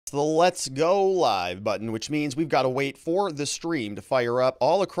the Let's Go Live button, which means we've got to wait for the stream to fire up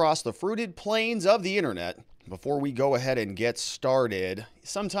all across the fruited plains of the internet before we go ahead and get started.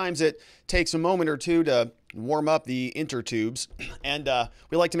 Sometimes it takes a moment or two to warm up the intertubes, and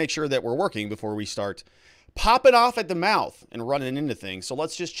we like to make sure that we're working before we start popping off at the mouth and running into things. So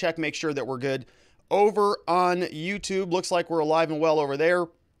let's just check, make sure that we're good. Over on YouTube, looks like we're alive and well over there.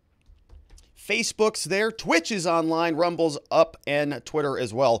 Facebook's there, Twitch is online, Rumble's up, and Twitter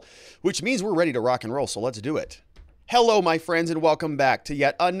as well, which means we're ready to rock and roll, so let's do it. Hello, my friends, and welcome back to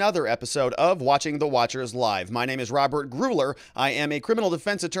yet another episode of Watching the Watchers Live. My name is Robert Gruler. I am a criminal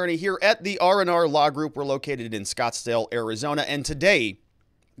defense attorney here at the R&R Law Group. We're located in Scottsdale, Arizona, and today,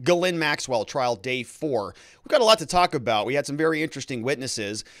 Ghislaine Maxwell trial day 4. We've got a lot to talk about. We had some very interesting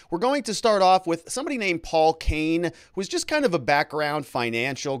witnesses. We're going to start off with somebody named Paul Kane, who's just kind of a background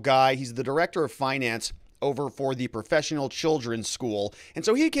financial guy. He's the director of finance over for the Professional Children's School. And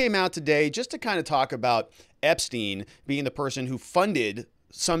so he came out today just to kind of talk about Epstein being the person who funded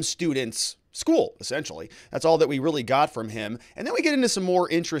some students' school, essentially. That's all that we really got from him. And then we get into some more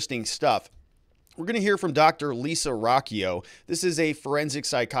interesting stuff. We're going to hear from Dr. Lisa Rocchio. This is a forensic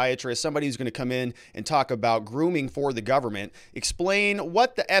psychiatrist, somebody who's going to come in and talk about grooming for the government, explain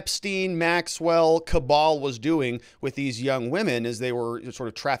what the Epstein-Maxwell cabal was doing with these young women as they were sort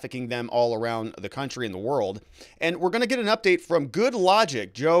of trafficking them all around the country and the world. And we're going to get an update from Good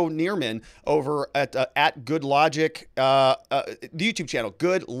Logic, Joe Neerman, over at Good Logic, the YouTube channel,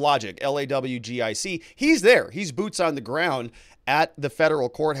 Good Logic, L-A-W-G-I-C. He's there. He's boots on the ground at the federal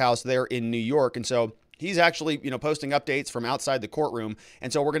courthouse there in New York. And so he's actually, posting updates from outside the courtroom.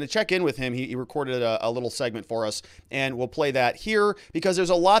 And so we're going to check in with him. He recorded a little segment for us, and we'll play that here because there's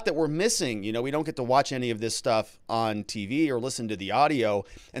a lot that we're missing. We don't get to watch any of this stuff on TV or listen to the audio.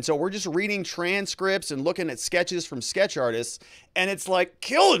 And so we're just reading transcripts and looking at sketches from sketch artists. And it's like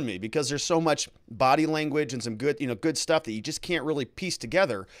killing me because there's so much body language and some good, good stuff that you just can't really piece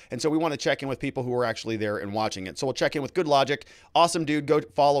together. And so we want to check in with people who are actually there and watching it. So we'll check in with Good Logic. Awesome dude. Go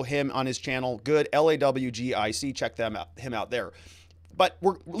follow him on his channel. Good, L-A-W-G-I-C. Check him out there. But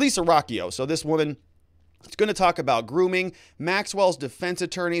we're Lisa Rocchio. So this woman is going to talk about grooming. Maxwell's defense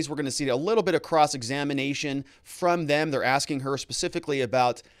attorneys, we're going to see a little bit of cross-examination from them. They're asking her specifically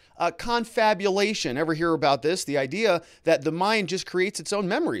about confabulation. Ever hear about this? The idea that the mind just creates its own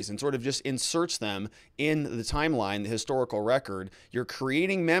memories and sort of just inserts them in the timeline, the historical record. You're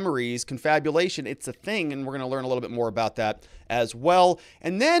creating memories. Confabulation, it's a thing, and we're going to learn a little bit more about that as well.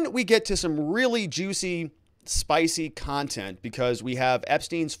 And then we get to some really juicy, spicy content because we have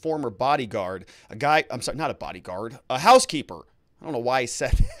Epstein's former bodyguard, a housekeeper. I don't know why I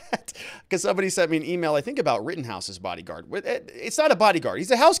said that, because somebody sent me an email, I think, about Rittenhouse's bodyguard. It's not a bodyguard. He's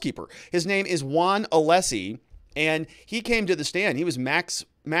a housekeeper. His name is Juan Alessi, and he came to the stand. He was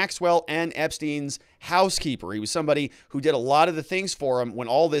Maxwell and Epstein's housekeeper. He was somebody who did a lot of the things for him when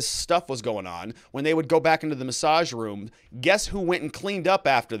all this stuff was going on. When they would go back into the massage room, guess who went and cleaned up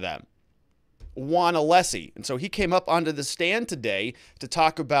after them? Juan Alessi. And so he came up onto the stand today to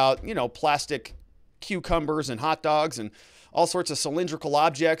talk about, plastic cucumbers and hot dogs and all sorts of cylindrical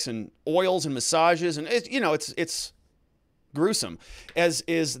objects and oils and massages. And it's gruesome, as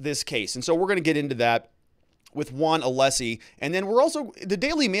is this case. And so we're going to get into that with Juan Alessi. And then the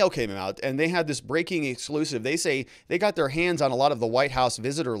DailyMail came out and they had this breaking exclusive. They say they got their hands on a lot of the White House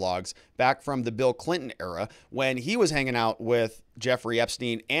visitor logs back from the Bill Clinton era when he was hanging out with Jeffrey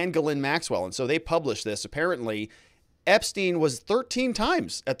Epstein and Ghislaine Maxwell. And so they published this. Apparently, Epstein was 13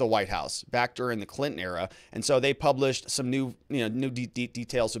 times at the White House back during the Clinton era. And so they published some new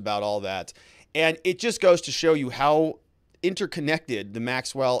details about all that. And it just goes to show you how interconnected the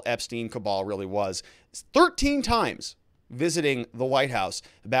Maxwell-Epstein cabal really was. 13 times visiting the White House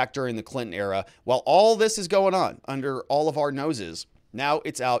back during the Clinton era while all this is going on under all of our noses. Now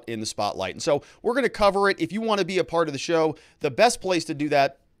it's out in the spotlight. And so we're going to cover it. If you want to be a part of the show, the best place to do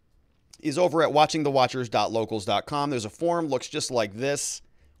that is over at watchingthewatchers.locals.com. There's a form, looks just like this,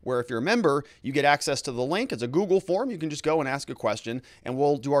 where if you're a member, you get access to the link. It's a Google form. You can just go and ask a question, and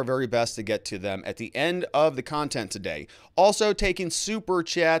we'll do our very best to get to them at the end of the content today. Also, taking super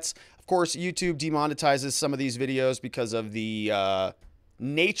chats. Of course, YouTube demonetizes some of these videos because of the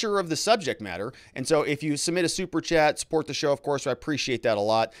nature of the subject matter. And so if you submit a super chat, support the show, of course, I appreciate that a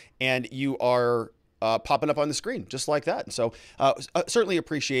lot. And you are popping up on the screen just like that. And so certainly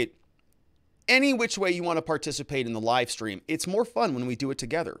appreciate any which way you want to participate in the live stream. It's more fun when we do it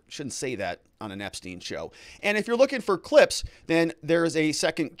together. Shouldn't say that on an Epstein show. And if you're looking for clips, then there's a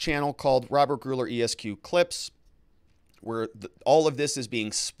second channel called Robert Gruler ESQ Clips. where all of this is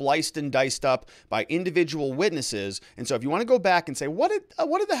being spliced and diced up by individual witnesses. And so if you want to go back and say, what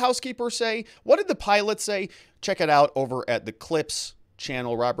did the housekeeper say? What did the pilot say? Check it out over at the Clips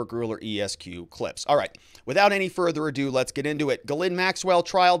channel, Robert Grueller ESQ Clips. All right, without any further ado, let's get into it. Ghislaine Maxwell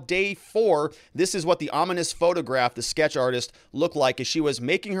trial day 4. This is what the ominous photograph, the sketch artist, looked like as she was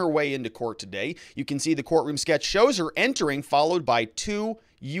making her way into court today. You can see the courtroom sketch shows her entering, followed by 2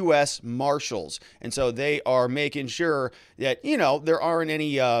 U.S. Marshals. And so they are making sure that, you know, there aren't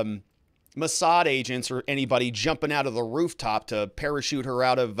any Mossad agents or anybody jumping out of the rooftop to parachute her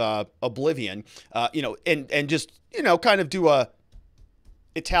out of oblivion, you know, and just, you know, kind of do a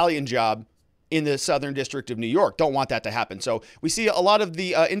Italian job in the Southern District of New York. Don't want that to happen. So we see a lot of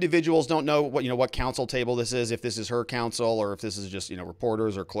the individuals don't know what, you know, what counsel table this is, if this is her counsel or if this is just, you know,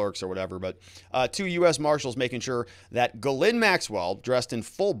 reporters or clerks or whatever. But 2 U.S. Marshals making sure that Ghislaine Maxwell, dressed in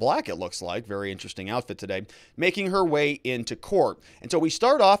full black, it looks like, very interesting outfit today, making her way into court. And so we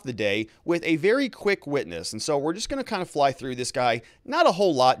start off the day with a very quick witness. And so we're just going to kind of fly through this guy. Not a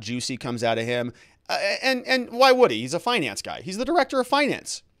whole lot juicy comes out of him. And why would he? He's a finance guy. He's the director of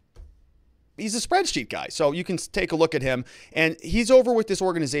finance. He's a spreadsheet guy. So you can take a look at him. And he's over with this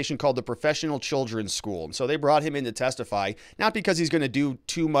organization called the Professional Children's School. And so they brought him in to testify, not because he's going to do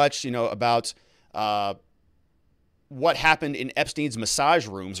too much, you know, about what happened in Epstein's massage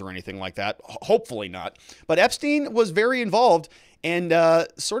rooms or anything like that. Hopefully not. But Epstein was very involved, and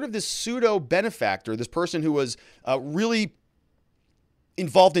sort of this pseudo benefactor, this person who was really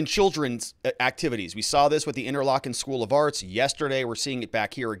involved in children's activities. We saw this with the Interlochen School of Arts yesterday. We're seeing it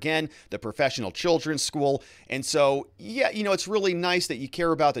back here again, the Professional Children's School. And so, yeah, you know, it's really nice that you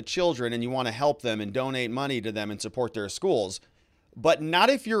care about the children and you want to help them and donate money to them and support their schools. But not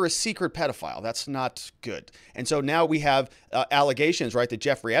if you're a secret pedophile. That's not good. And so now we have allegations, right, that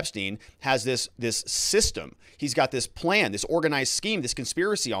Jeffrey Epstein has this system. He's got this plan, this organized scheme, this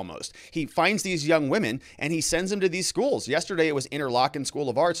conspiracy almost. He finds these young women and he sends them to these schools. Yesterday it was Interlochen School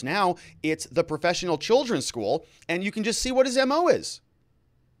of Arts. Now it's the Professional Children's School. And you can just see what his MO is.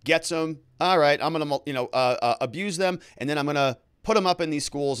 Gets them. All right, I'm going to, you know, abuse them. And then I'm going to put them up in these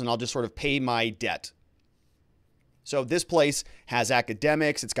schools and I'll just sort of pay my debt. So this place has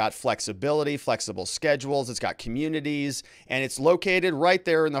academics, it's got flexibility, flexible schedules, it's got communities, and it's located right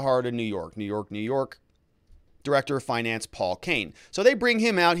there in the heart of New York. New York, New York. Director of Finance, Paul Kane. So they bring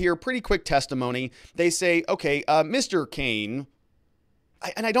him out here, pretty quick testimony. They say, okay, Mr. Kane,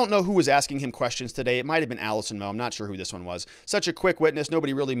 and I don't know who was asking him questions today. It might have been Allison Moe. I'm not sure who this one was. Such a quick witness.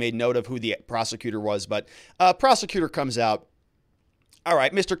 Nobody really made note of who the prosecutor was, but prosecutor comes out. All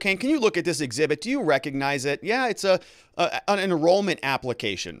right, Mr. Kane, can you look at this exhibit? Do you recognize it? Yeah, it's an enrollment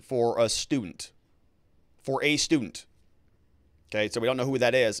application for a student. Okay, so we don't know who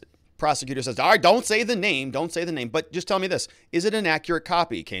that is. Prosecutor says, all right, don't say the name, but just tell me this. Is it an accurate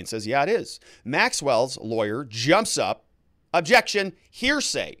copy? Kane says, yeah, it is. Maxwell's lawyer jumps up. Objection,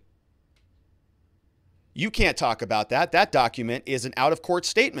 hearsay. You can't talk about that. That document is an out-of-court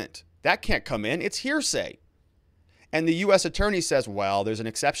statement. That can't come in. It's hearsay. And the U.S. attorney says, well, there's an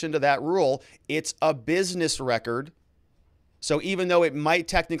exception to that rule. It's a business record. So even though it might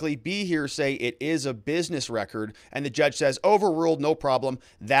technically be hearsay, it is a business record. And the judge says, overruled, no problem.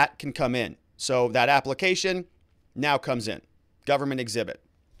 That can come in. So that application now comes in. Government exhibit.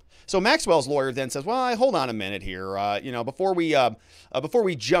 So Maxwell's lawyer then says, well, hold on a minute here. You know, before we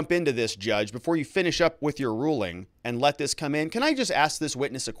jump into this, judge, before you finish up with your ruling and let this come in, can I just ask this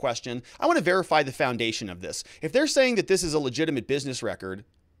witness a question? I want to verify the foundation of this. If they're saying that this is a legitimate business record,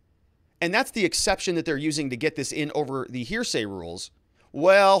 and that's the exception that they're using to get this in over the hearsay rules,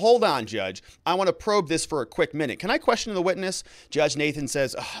 well, hold on, judge. I want to probe this for a quick minute. Can I question the witness? Judge Nathan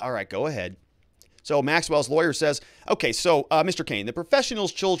says, all right, go ahead. So Maxwell's lawyer says, okay, so Mr. Kane, the Professional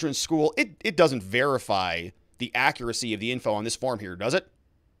Children's School, it doesn't verify the accuracy of the info on this form here, does it?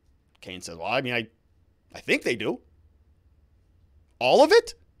 Kane says, well, I mean, I think they do. All of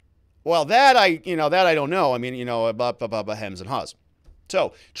it? Well, that I don't know. I mean, you know, hems and haws.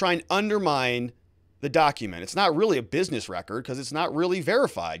 So try and undermine the document. It's not really a business record because it's not really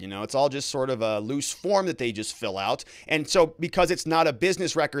verified. You know, it's all just sort of a loose form that they just fill out. And so because it's not a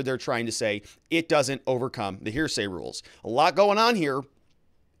business record, they're trying to say it doesn't overcome the hearsay rules. A lot going on here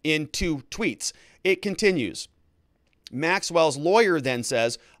in 2 tweets. It continues. Maxwell's lawyer then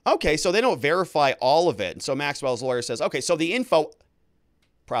says, okay, so they don't verify all of it. And so Maxwell's lawyer says, okay, so the info.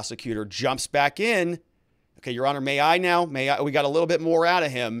 Prosecutor jumps back in. Okay, Your Honor, may I now? We got a little bit more out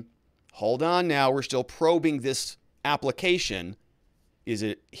of him. Hold on now, we're still probing this application. Is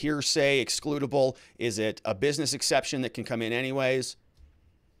it hearsay, excludable? Is it a business exception that can come in anyways?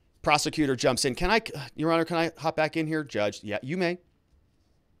 Prosecutor jumps in. Your Honor, can I hop back in here? Judge, yeah, you may.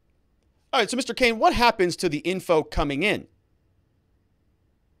 All right, so Mr. Kane, what happens to the info coming in?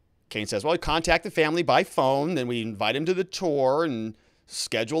 Kane says, well, we contact the family by phone, then we invite him to the tour and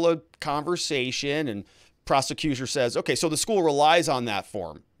schedule a conversation. And prosecutor says, okay, so the school relies on that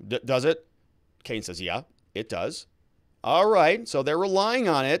form. Does it? Kane says, yeah, it does. All right, so they're relying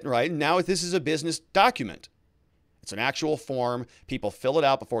on it, right? Now this is a business document. It's an actual form. People fill it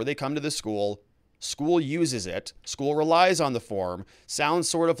out before they come to the school. School uses it. School relies on the form. Sounds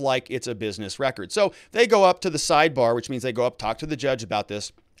sort of like it's a business record. So they go up to the sidebar, which means they go up, talk to the judge about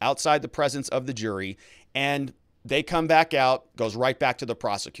this outside the presence of the jury, and they come back out, goes right back to the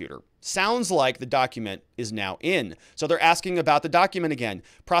prosecutor. Sounds like the document is now in. So they're asking about the document again.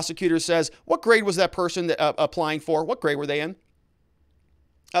 Prosecutor says, what grade was that person applying for? What grade were they in?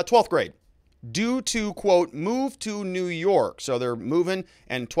 12th grade. Due to, quote, move to New York. So they're moving,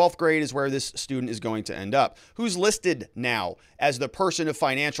 and 12th grade is where this student is going to end up. Who's listed now as the person of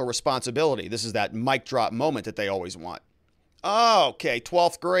financial responsibility? This is that mic drop moment that they always want. Oh, okay,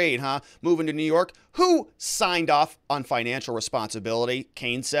 12th grade, huh? Moving to New York. Who signed off on financial responsibility?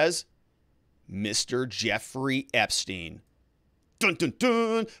 Kane says, Mr. Jeffrey Epstein. Dun, dun,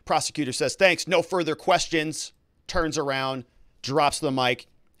 dun. Prosecutor says, thanks, no further questions. Turns around, drops the mic,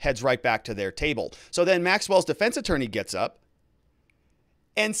 heads right back to their table. So then Maxwell's defense attorney gets up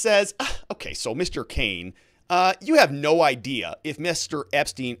and says, okay, so Mr. Kane, you have no idea if Mr.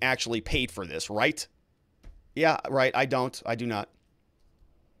 Epstein actually paid for this, right? Yeah, right, I do not.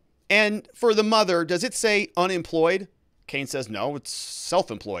 And for the mother, does it say unemployed? Kane says, no, it's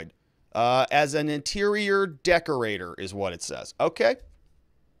self-employed. As an interior decorator is what it says. Okay.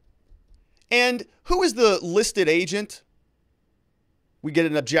 And who is the listed agent? We get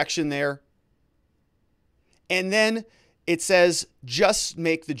an objection there. And then it says, just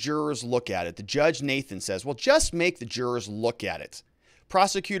make the jurors look at it. The judge, Nathan, says, well, just make the jurors look at it.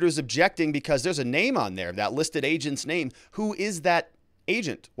 Prosecutor's objecting because there's a name on there, that listed agent's name. Who is that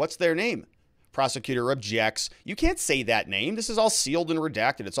agent? What's their name? Prosecutor objects. You can't say that name. This is all sealed and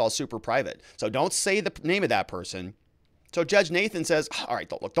redacted. It's all super private. So don't say the name of that person. So Judge Nathan says, all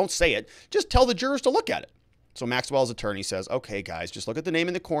right, look, don't say it. Just tell the jurors to look at it. So Maxwell's attorney says, okay, guys, just look at the name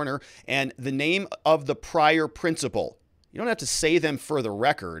in the corner and the name of the prior principal. You don't have to say them for the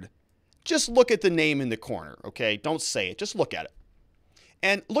record. Just look at the name in the corner, okay? Don't say it. Just look at it.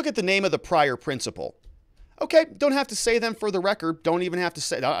 And look at the name of the prior principal. Okay, don't have to say them for the record. Don't even have to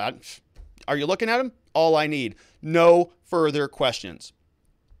say, are you looking at them? All I need. No further questions.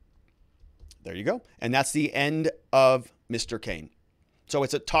 There you go. And that's the end of Mr. Kane. So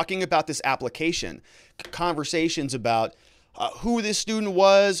it's talking about this application, conversations about who this student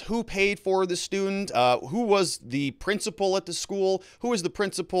was, who paid for the student, who was the principal at the school, who was the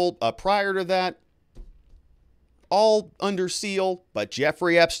principal prior to that. All under seal, but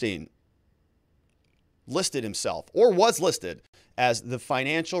Jeffrey Epstein listed himself, or was listed, as the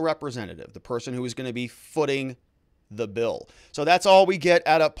financial representative, the person who is going to be footing the bill. So that's all we get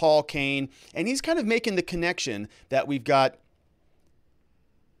out of Paul Kane. And he's kind of making the connection that we've got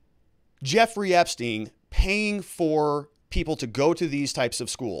Jeffrey Epstein paying for people to go to these types of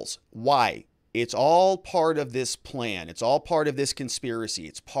schools. Why? It's all part of this plan. It's all part of this conspiracy.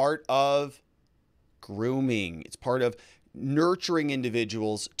 It's part of grooming. It's part of nurturing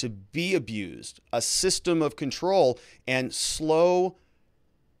individuals to be abused, a system of control and slow,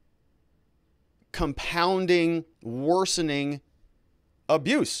 compounding, worsening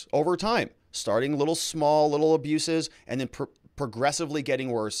abuse over time, starting small abuses and then progressively getting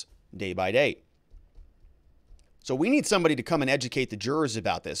worse day by day. So we need somebody to come and educate the jurors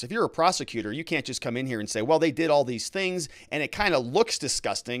about this. If you're a prosecutor, you can't just come in here and say, well, they did all these things and it kind of looks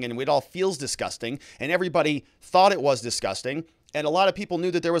disgusting and it all feels disgusting and everybody thought it was disgusting. And a lot of people knew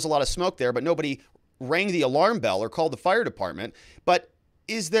that there was a lot of smoke there, but nobody rang the alarm bell or called the fire department. But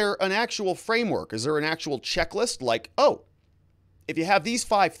is there an actual framework? Is there an actual checklist? Like, oh, if you have these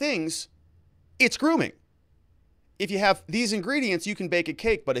 5 things, it's grooming. If you have these ingredients, you can bake a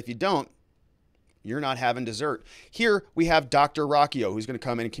cake. But if you don't, you're not having dessert. Here we have Dr. Rocchio, who's going to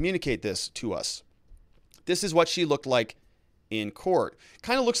come in and communicate this to us. This is what she looked like in court.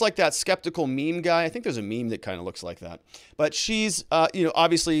 Kind of looks like that skeptical meme guy. I think there's a meme that kind of looks like that. But she's,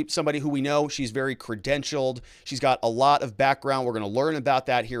 obviously somebody who we know. She's very credentialed. She's got a lot of background. We're going to learn about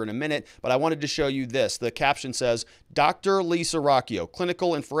that here in a minute. But I wanted to show you this. The caption says, Dr. Lisa Rocchio,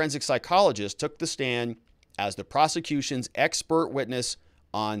 clinical and forensic psychologist, took the stand as the prosecution's expert witness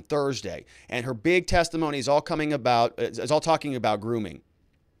on Thursday. And her big testimony is all talking about grooming.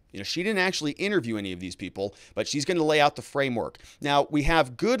 You know, she didn't actually interview any of these people, but she's going to lay out the framework. Now, we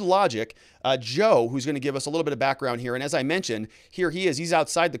have good logic. Joe, who's going to give us a little bit of background here. And as I mentioned, here he is. He's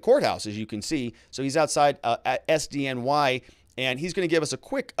outside the courthouse, as you can see. So he's outside at SDNY, and he's going to give us a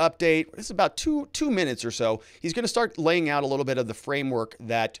quick update. It's about two minutes or so. He's going to start laying out a little bit of the framework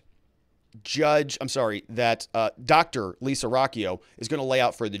that Dr. Lisa Rocchio is going to lay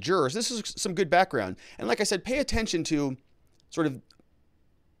out for the jurors. This is some good background. And like I said, pay attention to sort of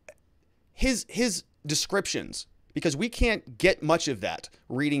his descriptions, because we can't get much of that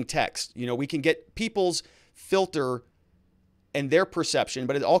reading text. You know, we can get people's filter and their perception,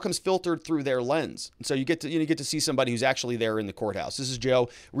 but it all comes filtered through their lens. And so you get to see somebody who's actually there in the courthouse. This is Joe,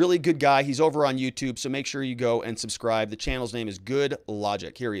 really good guy. He's over on YouTube, so make sure you go and subscribe. The channel's name is Good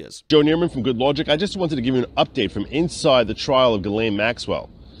Logic. Here he is. Joe Neerman from Good Logic. I just wanted to give you an update from inside the trial of Ghislaine Maxwell.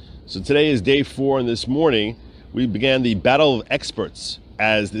 So today is day 4, and this morning we began the battle of experts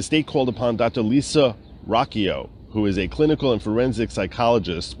as the state called upon Dr. Lisa Rocchio, who is a clinical and forensic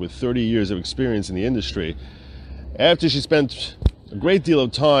psychologist with 30 years of experience in the industry. After she spent a great deal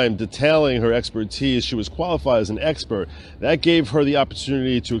of time detailing her expertise, she was qualified as an expert. That gave her the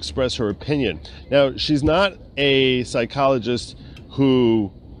opportunity to express her opinion. Now, she's not a psychologist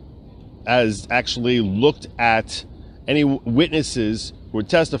who has actually looked at any witnesses who are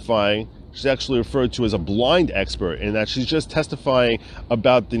testifying. She's actually referred to as a blind expert, in that she's just testifying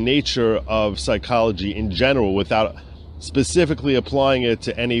about the nature of psychology in general without specifically applying it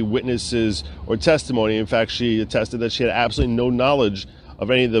to any witnesses or testimony. In fact, she attested that she had absolutely no knowledge of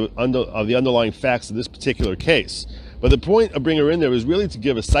any of the underlying facts of this particular case. But the point of bringing her in there was really to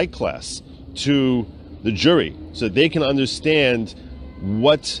give a psych class to the jury so that they can understand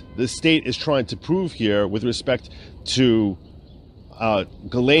what the state is trying to prove here with respect to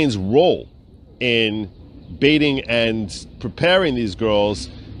Ghislaine's role in baiting and preparing these girls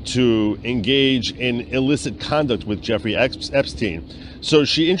to engage in illicit conduct with Jeffrey Epstein. So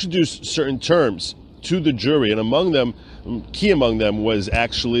she introduced certain terms to the jury, and among them, key among them, was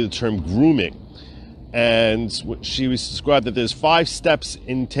actually the term grooming. And she described that there's 5 steps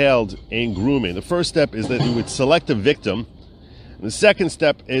entailed in grooming. The first step is that you would select a victim. And the second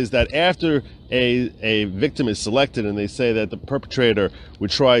step is that after a victim is selected, and they say that the perpetrator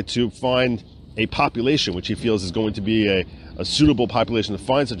would try to find a population which he feels is going to be a suitable population to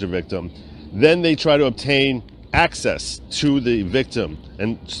find such a victim, then they try to obtain access to the victim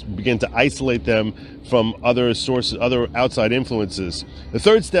and begin to isolate them from other sources, other outside influences. The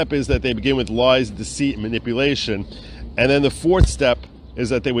third step is that they begin with lies, deceit, and manipulation. And then the fourth step is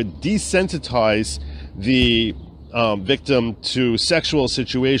that they would desensitize the victim to sexual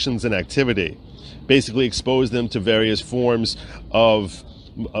situations and activity, basically expose them to various forms of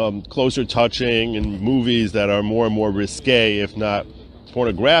closer touching and movies that are more and more risque, if not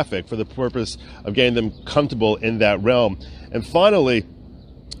pornographic, for the purpose of getting them comfortable in that realm. And finally,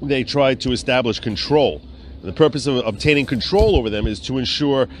 they try to establish control. The purpose of obtaining control over them is to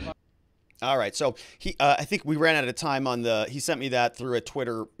ensure. All right, so I think we ran out of time on he sent me that through a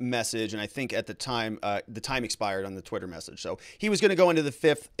Twitter message, and I think at the time expired on the Twitter message. So he was going to go into the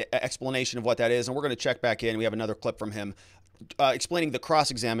 5th explanation of what that is, and we're going to check back in. We have another clip from him explaining the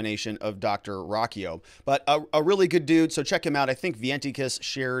cross-examination of Dr. Rocchio. But a really good dude, so check him out. I think Vienticus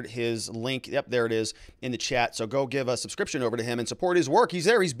shared his link. Yep, there it is in the chat. So go give a subscription over to him and support his work. He's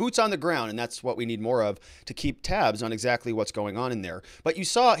there. He's boots on the ground, and that's what we need more of to keep tabs on exactly what's going on in there. But you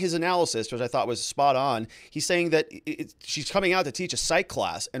saw his analysis, which I thought was spot on. He's saying that she's coming out to teach a psych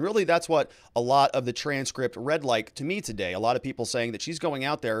class, and really that's what a lot of the transcript read like to me today. A lot of people saying that she's going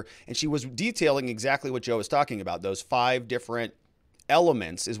out there and she was detailing exactly what Joe was talking about, those 5 different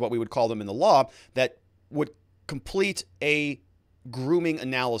elements, is what we would call them in the law, that would complete a grooming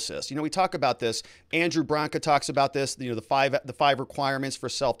analysis. You know, we talk about this. Andrew Branca talks about this, you know, the five requirements for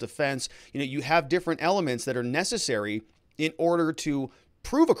self-defense. You know, you have different elements that are necessary in order to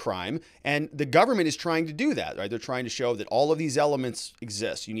prove a crime, and the government is trying to do that, right? They're trying to show that all of these elements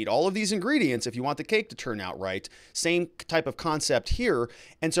exist. You need all of these ingredients if you want the cake to turn out right. Same type of concept here.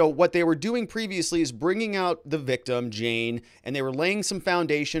 And so what they were doing previously is bringing out the victim, Jane, and they were laying some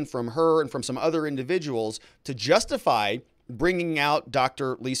foundation from her and from some other individuals to justify bringing out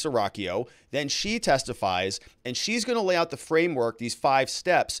Dr. Lisa Rocchio. Then she testifies, and she's going to lay out the framework, these 5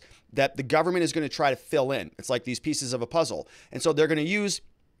 steps that the government is going to try to fill in. It's like these pieces of a puzzle. And so they're going to use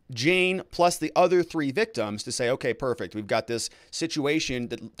Jane plus the other 3 victims to say, okay, perfect. We've got this situation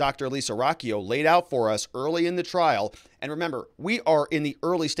that Dr. Lisa Rocchio laid out for us early in the trial. And remember, we are in the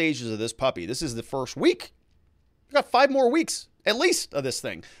early stages of this puppy. This is the first week. We've got 5 more weeks at least of this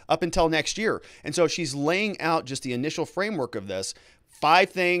thing up until next year. And so she's laying out just the initial framework of this 5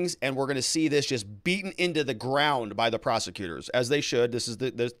 things, and we're going to see this just beaten into the ground by the prosecutors, as they should. This is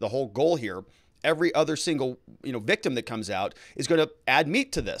the whole goal here. Every other single victim that comes out is going to add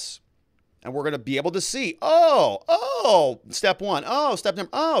meat to this. And we're going to be able to see, step 1,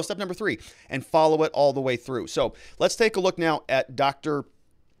 step number 3, and follow it all the way through. So let's take a look now at Dr.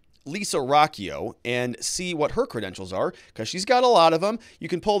 Lisa Rocchio and see what her credentials are, because she's got a lot of them. You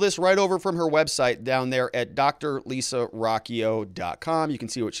can pull this right over from her website down there at drlisarocchio.com. You can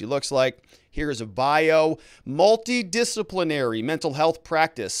see what she looks like. Here's a bio: multidisciplinary mental health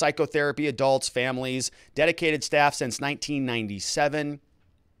practice, psychotherapy, adults, families, dedicated staff since 1997.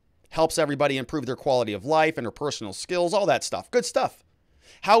 Helps everybody improve their quality of life and their personal skills, all that stuff. Good stuff.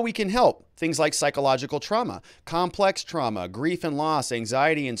 How we can help: things like psychological trauma, complex trauma, grief and loss,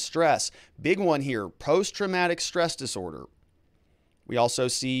 anxiety and stress. Big one here, post-traumatic stress disorder. We also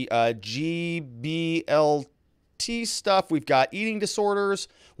see GBLT stuff. We've got eating disorders,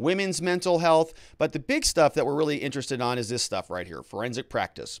 women's mental health. But the big stuff that we're really interested on is this stuff right here, forensic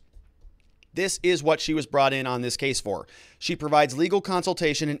practice. This is what she was brought in on this case for. She provides legal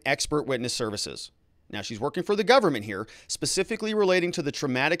consultation and expert witness services. Now, she's working for the government here, specifically relating to the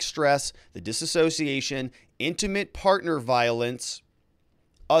traumatic stress, the disassociation, intimate partner violence,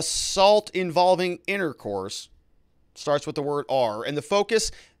 assault involving intercourse, starts with the word R, and the focus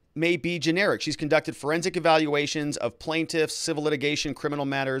may be generic. She's conducted forensic evaluations of plaintiffs, civil litigation, criminal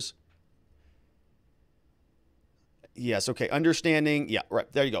matters. Yes, okay, understanding, yeah, right,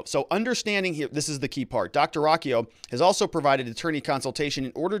 there you go. So understanding here, this is the key part. Dr. Rocchio has also provided attorney consultation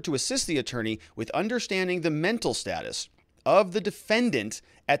in order to assist the attorney with understanding the mental status of the defendant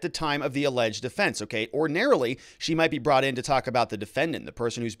at the time of the alleged offense, okay? Ordinarily, she might be brought in to talk about the defendant, the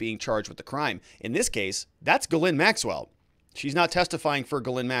person who's being charged with the crime. In this case, that's Ghislaine Maxwell. She's not testifying for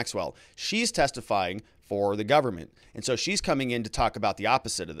Ghislaine Maxwell. She's testifying for the government. And so she's coming in to talk about the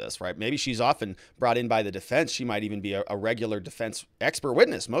opposite of this, right? Maybe she's often brought in by the defense. She might even be a regular defense expert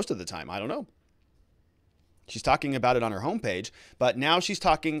witness most of the time. I don't know. She's talking about it on her homepage, but now she's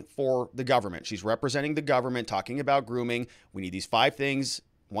talking for the government. She's representing the government, talking about grooming. We need these 5 things,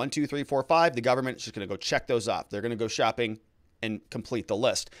 1, 2, 3, 4, 5. The government's just going to go check those off. They're going to go shopping and complete the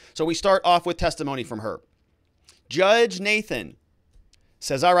list. So we start off with testimony from her. Judge Nathan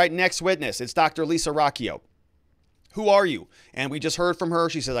says, all right, next witness, it's Dr. Lisa Rocchio. Who are you? And we just heard from her.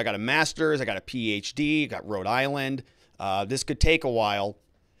 She says, I got a master's, I got a PhD, got Rhode Island. This could take a while.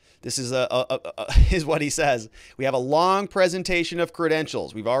 This is is what he says. We have a long presentation of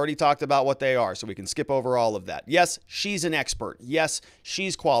credentials. We've already talked about what they are, so we can skip over all of that. Yes, she's an expert. Yes,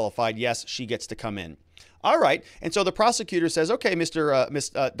 she's qualified. Yes, she gets to come in. All right. And so the prosecutor says, okay,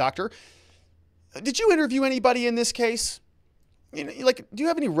 Doctor, did you interview anybody in this case? Do you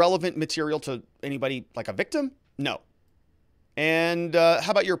have any relevant material to anybody, like a victim? No. And how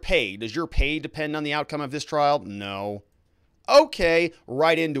about your pay? Does your pay depend on the outcome of this trial? No. Okay,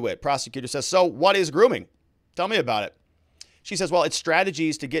 right into it. Prosecutor says, so what is grooming? Tell me about it. She says, well, it's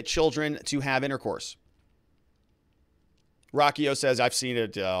strategies to get children to have intercourse. Rocchio says, I've seen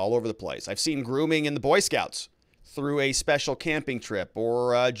it all over the place. I've seen grooming in the Boy Scouts through a special camping trip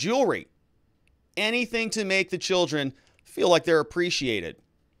or jewelry. Anything to make the children feel like they're appreciated.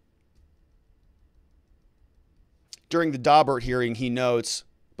 During the Didnt hearing, he notes,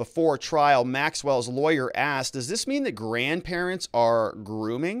 before trial, Maxwell's lawyer asked, does this mean that grandparents are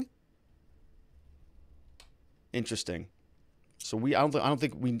grooming? Interesting. So I don't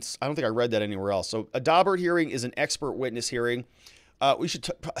think I read that anywhere else. So a Didnt hearing is an expert witness hearing. We should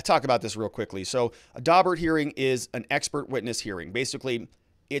talk about this real quickly. So a Didnt hearing is an expert witness hearing. Basically,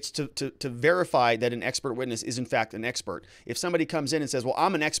 it's to verify that an expert witness is in fact an expert. If somebody comes in and says, well,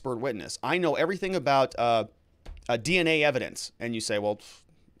 I'm an expert witness, I know everything about DNA evidence, and you say, well, it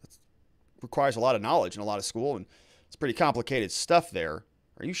requires a lot of knowledge and a lot of school, and it's pretty complicated stuff there.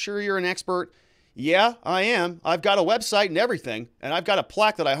 Are you sure you're an expert? Yeah, I am. I've got a website and everything, and I've got a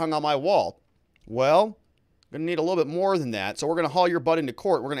plaque that I hung on my wall. Well, going to need a little bit more than that. So we're going to haul your butt into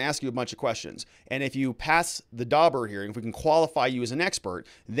court. We're going to ask you a bunch of questions. And if you pass the Didnt hearing, if we can qualify you as an expert,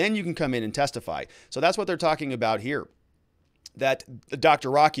 then you can come in and testify. So that's what they're talking about here. That Dr.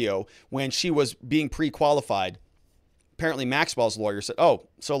 Rocchio, when she was being pre-qualified, apparently Maxwell's lawyer said, oh,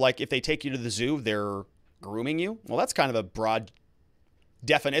 so like if they take you to the zoo, they're grooming you? Well, that's kind of a broad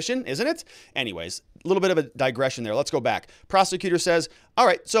definition, isn't it? Anyways, a little bit of a digression there. Let's go back. Prosecutor says, all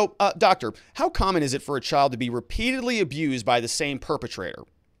right, so doctor, how common is it for a child to be repeatedly abused by the same perpetrator?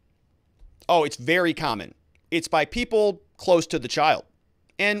 Oh, it's very common. It's by people close to the child.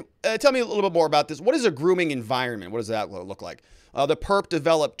 And tell me a little bit more about this. What is a grooming environment? What does that look like? The perp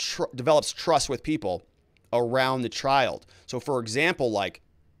develops trust with people around the child. So for example, like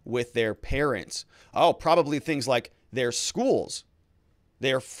with their parents, oh, probably things like their schools,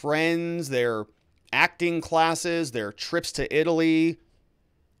 their friends, their acting classes, their trips to Italy,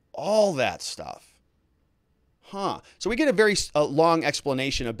 all that stuff. So we get a very long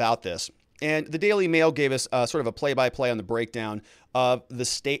explanation about this. And the Daily Mail gave us sort of a play-by-play on the breakdown of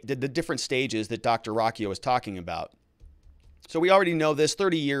the different stages that Dr. Rocchio was talking about. So we already know this,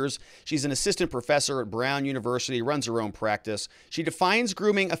 30 years. She's an assistant professor at Brown University, runs her own practice. She defines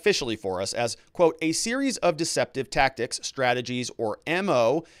grooming officially for us as, quote, a series of deceptive tactics, strategies, or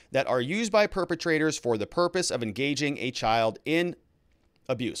MO that are used by perpetrators for the purpose of engaging a child in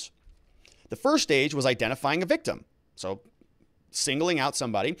abuse. The first stage was identifying a victim, so singling out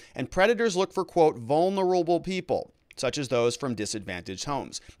somebody, and predators look for, quote, vulnerable people, such as those from disadvantaged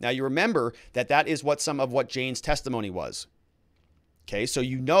homes. Now, you remember that that is what some of what Jane's testimony was. Okay, so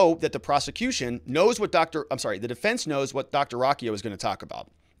you know that the prosecution knows what the defense knows what Dr. Rocchio is going to talk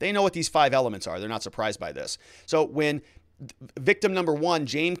about. They know what these 5 elements are. They're not surprised by this. So when victim number 1,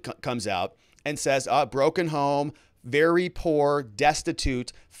 Jane, comes out and says, broken home, very poor,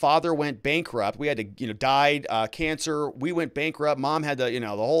 destitute, father went bankrupt. We had to, died, cancer. We went bankrupt. Mom had the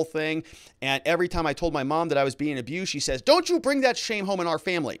whole thing. And every time I told my mom that I was being abused, she says, don't you bring that shame home in our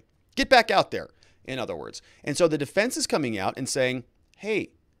family. Get back out there, in other words. And so the defense is coming out and saying,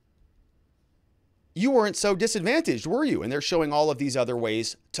 hey, you weren't so disadvantaged, were you? And they're showing all of these other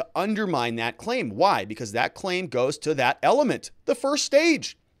ways to undermine that claim. Why? Because that claim goes to that element, the first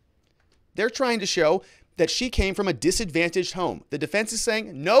stage. They're trying to show that she came from a disadvantaged home. The defense is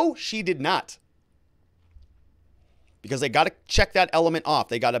saying, no, she did not. Because they got to check that element off.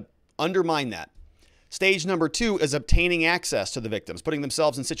 They got to undermine that. Stage number 2 is obtaining access to the victims, putting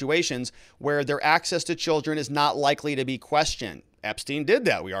themselves in situations where their access to children is not likely to be questioned. Epstein did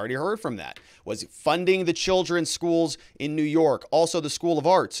that. We already heard from that. Was funding the children's schools in New York, also the School of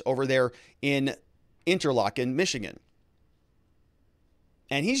Arts over there in Interlochen, Michigan.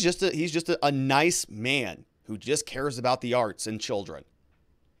 And he's just a nice man who just cares about the arts and children.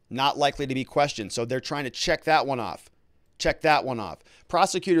 Not likely to be questioned. So they're trying to check that one off. Check that one off.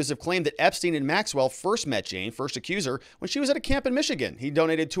 Prosecutors have claimed that Epstein and Maxwell first met Jane, first accuser, when she was at a camp in Michigan. He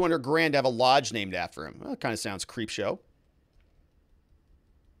donated $200,000 to have a lodge named after him. Well, that kind of sounds creep show.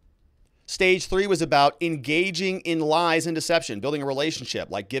 Stage 3 was about engaging in lies and deception, building a relationship,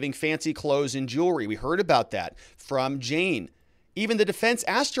 like giving fancy clothes and jewelry. We heard about that from Jane. Even the defense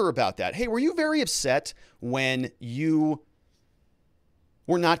asked her about that. Hey, were you very upset when you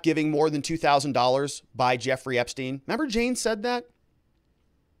were not giving more than $2,000 by Jeffrey Epstein? Remember Jane said that?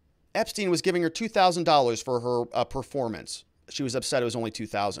 Epstein was giving her $2,000 for her performance. She was upset it was only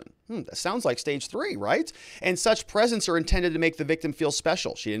 $2,000. That sounds like stage 3, right? And such presents are intended to make the victim feel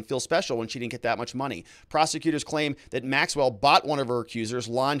special. She didn't feel special when she didn't get that much money. Prosecutors claim that Maxwell bought one of her accusers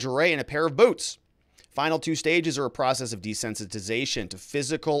lingerie and a pair of boots. Final 2 stages are a process of desensitization to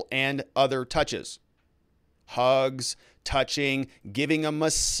physical and other touches. Hugs, touching, giving a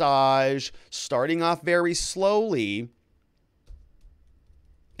massage, starting off very slowly,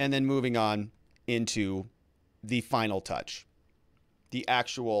 and then moving on into the final touch, the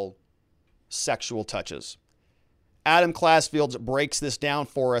actual sexual touches. Adam Classfield breaks this down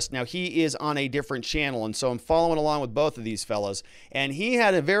for us. Now, he is on a different channel, and so I'm following along with both of these fellas, and he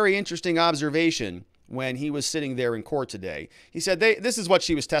had a very interesting observation when he was sitting there in court today. He said this is what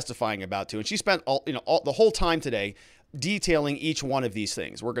she was testifying about too, and she spent the whole time today detailing each one of these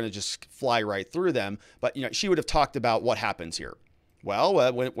things. We're going to just fly right through them, but she would have talked about what happens here. Well,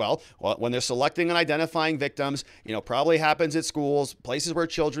 when they're selecting and identifying victims, probably happens at schools, places where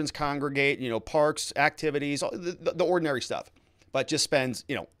children congregate, parks, activities, the ordinary stuff. But just spends,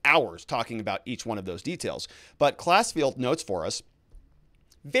 hours talking about each one of those details. But Classfield notes for us,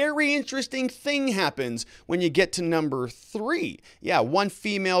 very interesting thing happens when you get to number 3. Yeah, one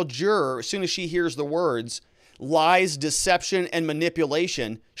female juror, as soon as she hears the words lies, deception, and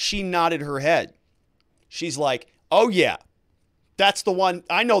manipulation, she nodded her head. She's like, oh yeah, that's the one.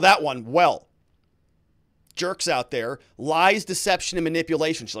 I know that one well. Jerks out there, lies, deception, and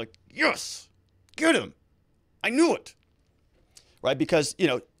manipulation. She's like, yes, get him. I knew it. Right? Because,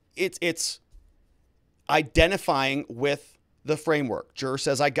 it's identifying with the framework. Juror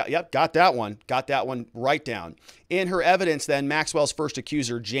says, got that one right down. In her evidence then, Maxwell's first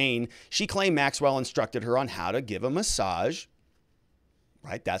accuser, Jane, she claimed Maxwell instructed her on how to give a massage.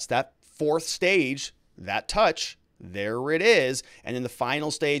 Right? That's that 4th stage, that touch. There it is. And then the final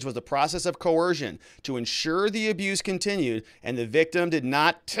stage was the process of coercion to ensure the abuse continued and the victim did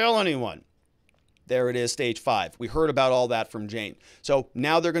not tell anyone. There it is, stage 5. We heard about all that from Jane. So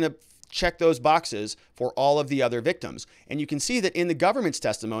now they're going to check those boxes for all of the other victims. And you can see that in the government's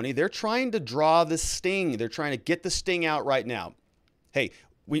testimony, they're trying to draw the sting. They're trying to get the sting out right now. Hey,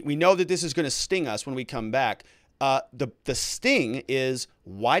 we know that this is going to sting us when we come back. The sting is,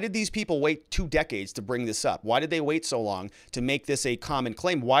 why did these people wait 2 decades to bring this up? Why did they wait so long to make this a common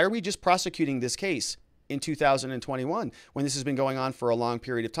claim? Why are we just prosecuting this case in 2021 when this has been going on for a long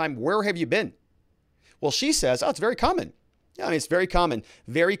period of time? Where have you been? Well, she says, oh, it's very common. Yeah, I mean, it's very common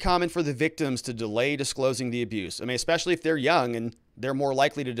for the victims to delay disclosing the abuse. I mean, especially if they're young and they're more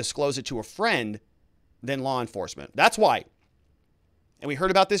likely to disclose it to a friend than law enforcement. That's why. And we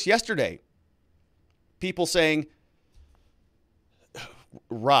heard about this yesterday. People saying,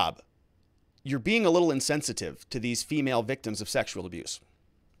 Rob, you're being a little insensitive to these female victims of sexual abuse,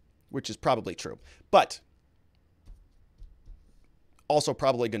 which is probably true, but also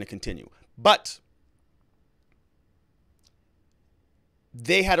probably going to continue. But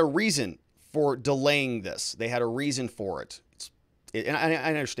they had a reason for delaying this. They had a reason for it. And I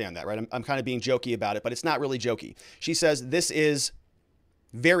understand that, right? I'm kind of being jokey about it, but it's not really jokey. She says this is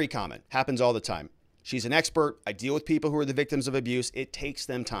very common, happens all the time. She's an expert. I deal with people who are the victims of abuse. It takes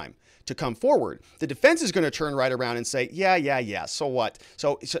them time to come forward. The defense is going to turn right around and say, yeah, so what?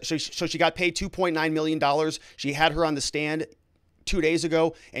 So she got paid $2.9 million. She had her on the stand 2 days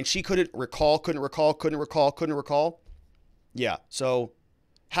ago, and she couldn't recall. Yeah, so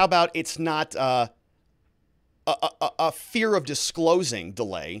how about it's not a fear of disclosing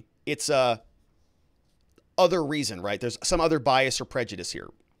delay? It's a other reason, right? There's some other bias or prejudice here.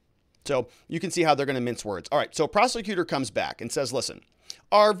 So you can see how they're going to mince words. All right, so a prosecutor comes back and says, listen,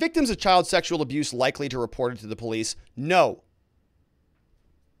 are victims of child sexual abuse likely to report it to the police? No.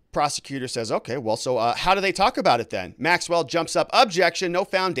 Prosecutor says, okay, well, so how do they talk about it then? Maxwell jumps up, objection, no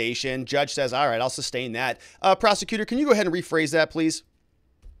foundation. Judge says, all right, I'll sustain that. Prosecutor, can you go ahead and rephrase that, please?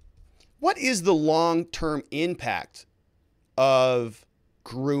 What is the long-term impact of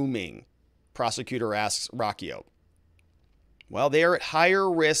grooming? Prosecutor asks Rocchio. Well, they are at higher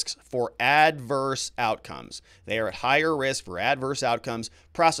risks for adverse outcomes. They are at higher risk for adverse outcomes.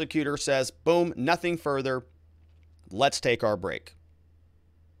 Prosecutor says, boom, nothing further. Let's take our break.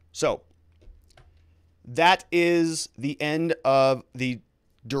 So that is the end of the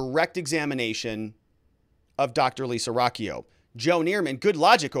direct examination of Dr. Lisa Rocchio. Joe Neerman, good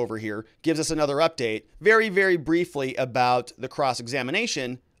logic over here, gives us another update very, very briefly about the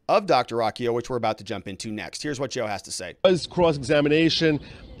cross-examination of Dr. Rocchio, which we're about to jump into next. Here's what Joe has to say. It was cross-examination.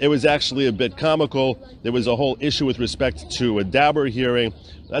 It was actually a bit comical. There was a whole issue with respect to a Dauber hearing.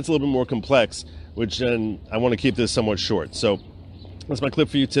 That's a little bit more complex, which I want to keep this somewhat short. So that's my clip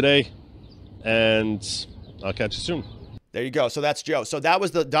for you today, and I'll catch you soon. There you go. So that's Joe. So that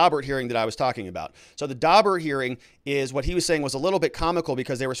was the Dauber hearing that I was talking about. So the Dauber hearing is what he was saying was a little bit comical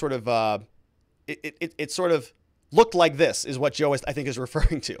because they were sort of, it sort of looked like this is what Joe I think is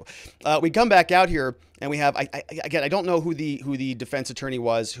referring to. We come back out here and we have, again, I don't know who the defense attorney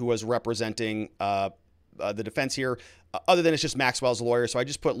was who was representing the defense here, other than it's just Maxwell's lawyer. So I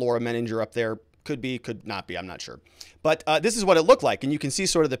just put Laura Menninger up there. Could be, could not be. I'm not sure. But this is what it looked like. And you can see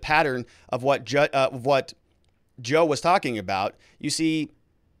sort of the pattern of what Joe was talking about. We see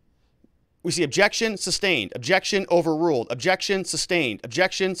objection, sustained, objection, overruled, objection, sustained,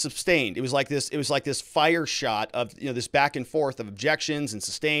 objection, sustained. It was like this fire shot of, this back and forth of objections and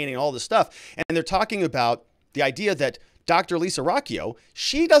sustaining and all this stuff. And they're talking about the idea that Dr. Lisa Rocchio,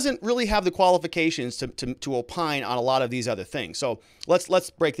 she doesn't really have the qualifications to opine on a lot of these other things. So let's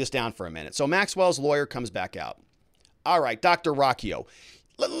break this down for a minute. So Maxwell's lawyer comes back out. All right, Dr. Rocchio,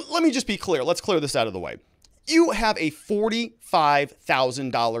 let me just be clear. Let's clear this out of the way. You have a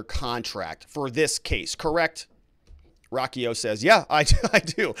 $45,000 contract for this case, correct? Rocchio says, yeah, I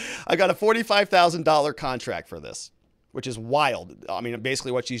do. I got a $45,000 contract for this, which is wild. I mean,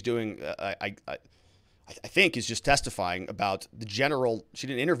 basically what she's doing, I think, is just testifying about the general. She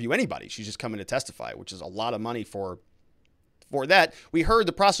didn't interview anybody. She's just coming to testify, which is a lot of money for that. We heard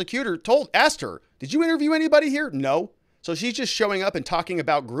the prosecutor asked her, did you interview anybody here? No. So she's just showing up and talking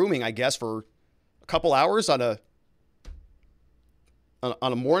about grooming, I guess, for a couple hours on a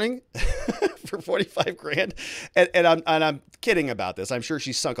morning for 45 grand. And I'm kidding about this. I'm sure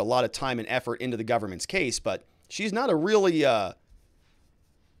she's sunk a lot of time and effort into the government's case, but she's not a really,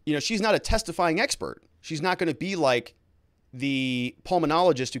 she's not a testifying expert. She's not going to be like the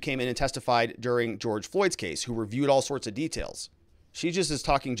pulmonologist who came in and testified during George Floyd's case, who reviewed all sorts of details. She just is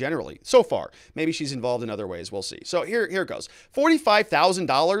talking generally so far. Maybe she's involved in other ways. We'll see. So here it goes.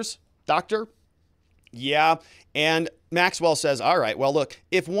 $45,000, doctor? Yeah. And Maxwell says, all right, well, look,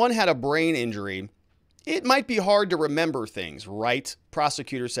 if one had a brain injury It might be hard to remember things, right?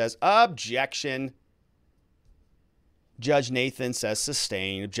 Prosecutor says, objection. Judge Nathan says,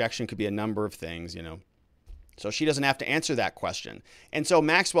 sustain. Objection could be a number of things, you know. So she doesn't have to answer that question. And so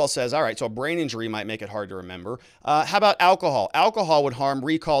Maxwell says, all right, so a brain injury might make it hard to remember. How about alcohol? Alcohol would harm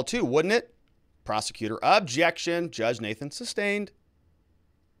recall too, wouldn't it? Prosecutor, objection. Judge Nathan, sustained.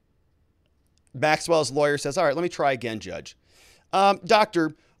 Maxwell's lawyer says, all right, let me try again, Judge.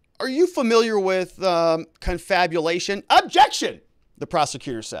 Doctor, are you familiar with confabulation? Objection, the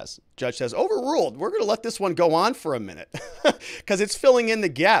prosecutor says. Judge says, overruled. We're going to let this one go on for a minute because it's filling in the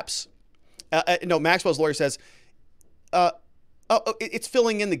gaps. No, Maxwell's lawyer says, it's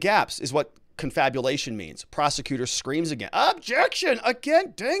filling in the gaps is what confabulation means. Prosecutor screams again. Objection!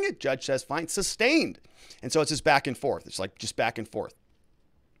 Again, dang it. Judge says, fine, sustained. And so it's just back and forth. It's like just back and forth.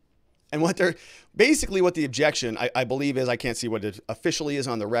 And what the objection, I believe is, I can't see what it officially is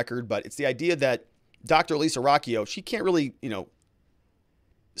on the record, but it's the idea that Dr. Lisa Rocchio, she can't really,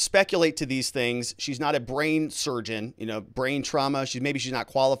 speculate to these things. She's not a brain surgeon, brain trauma. Maybe she's not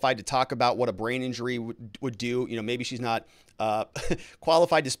qualified to talk about what a brain injury would do. Maybe she's not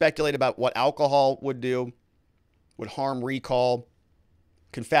qualified to speculate about what alcohol would do, would harm recall,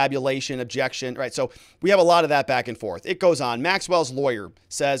 confabulation, objection, right? So we have a lot of that back and forth. It goes on. Maxwell's lawyer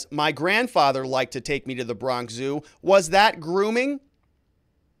says, my grandfather liked to take me to the Bronx Zoo. Was that grooming?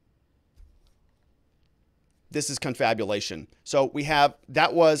 This is confabulation. So we have,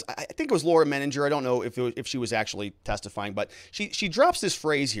 that was, I think it was Laura Menninger. I don't know if she was actually testifying, but she drops this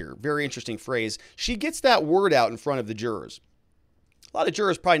phrase here, very interesting phrase. She gets that word out in front of the jurors. A lot of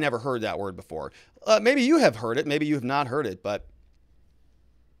jurors probably never heard that word before. Maybe you have heard it. Maybe you have not heard it, but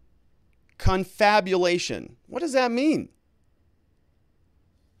confabulation. What does that mean?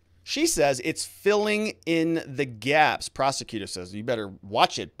 She says it's filling in the gaps. Prosecutor says, you better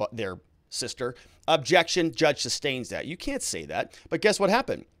watch it, but there, sister. Objection, judge sustains that. You can't say that. But guess what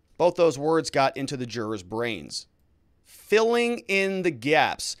happened? Both those words got into the jurors' brains. Filling in the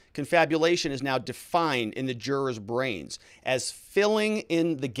gaps. Confabulation is now defined in the jurors' brains as filling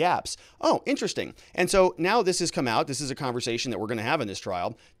in the gaps. Oh, interesting. And so now this has come out. This is a conversation that we're going to have in this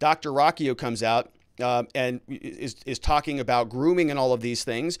trial. Dr. Rocchio comes out and is talking about grooming and all of these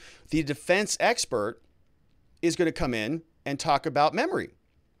things. The defense expert is going to come in and talk about memory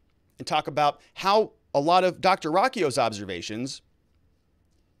and talk about how a lot of Dr. Rocchio's observations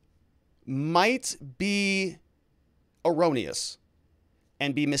might be erroneous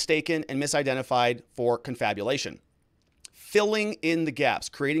and be mistaken and misidentified for confabulation. Filling in the gaps,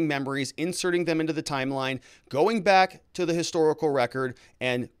 creating memories, inserting them into the timeline, going back to the historical record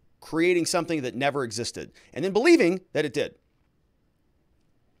and creating something that never existed, and then believing that it did.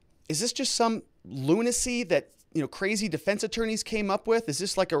 Is this just some lunacy that crazy defense attorneys came up with? Is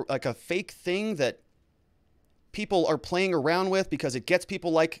this like a fake thing that people are playing around with because it gets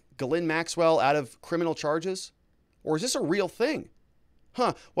people like Ghislaine Maxwell out of criminal charges? Or is this a real thing?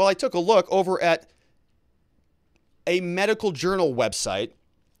 Well, I took a look over at a medical journal website.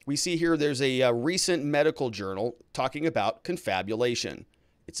 We see here there's a recent medical journal talking about confabulation.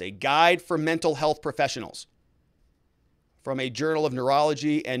 It's a guide for mental health professionals from a Journal of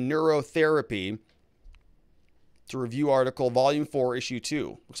Neurology and Neurotherapy. It's a review article, Volume 4, Issue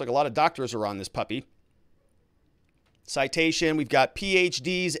 2. Looks like a lot of doctors are on this puppy. Citation, we've got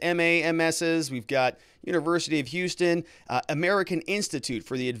PhDs, MA, MSs, we've got University of Houston, American Institute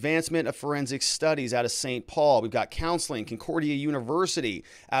for the Advancement of Forensic Studies out of St. Paul. We've got counseling, Concordia University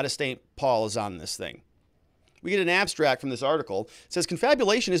out of St. Paul is on this thing. We get an abstract from this article. It says,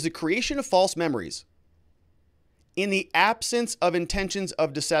 confabulation is the creation of false memories. In the absence of intentions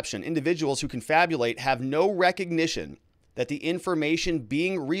of deception, individuals who confabulate have no recognition that the information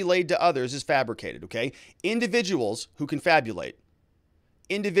being relayed to others is fabricated, okay? Individuals who confabulate,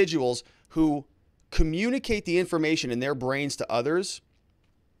 individuals who communicate the information in their brains to others,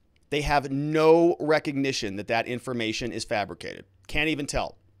 they have no recognition that that information is fabricated. Can't even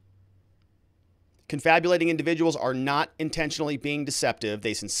tell. Confabulating individuals are not intentionally being deceptive.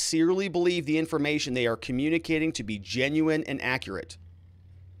 They sincerely believe the information they are communicating to be genuine and accurate.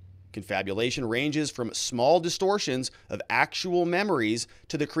 Confabulation ranges from small distortions of actual memories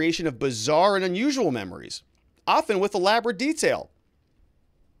to the creation of bizarre and unusual memories, often with elaborate detail.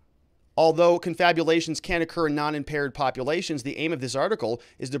 Although confabulations can occur in non-impaired populations, the aim of this article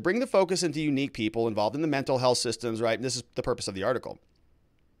is to bring the focus into unique people involved in the mental health systems, right? And this is the purpose of the article.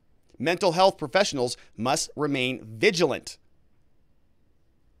 Mental health professionals must remain vigilant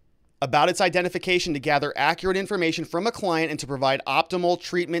about its identification to gather accurate information from a client and to provide optimal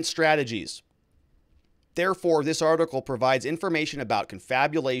treatment strategies. Therefore, this article provides information about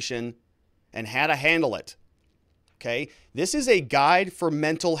confabulation and how to handle it. Okay, this is a guide for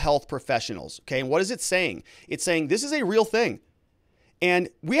mental health professionals. Okay, and what is it saying? It's saying this is a real thing. And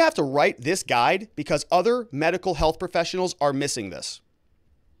we have to write this guide because other medical health professionals are missing this.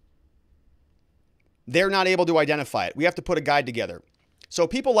 They're not able to identify it. We have to put a guide together. So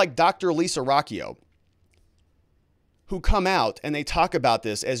people like Dr. Lisa Rocchio, who come out and they talk about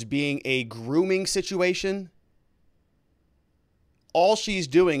this as being a grooming situation, all she's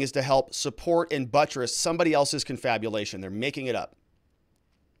doing is to help support and buttress somebody else's confabulation. They're making it up.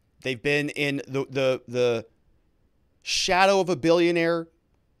 They've been in the shadow of a billionaire.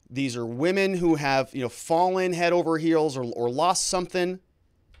 These are women who have, fallen head over heels or lost something,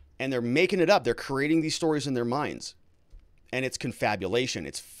 and they're making it up. They're creating these stories in their minds. And it's confabulation.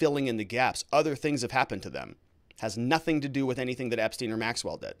 It's filling in the gaps. Other things have happened to them. Has nothing to do with anything that Epstein or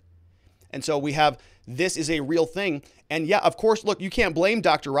Maxwell did. And so we have, this is a real thing. And yeah, of course, look, you can't blame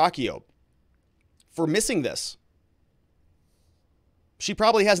Dr. Rocchio for missing this. She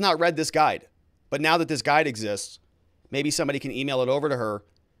probably has not read this guide. But now that this guide exists, maybe somebody can email it over to her.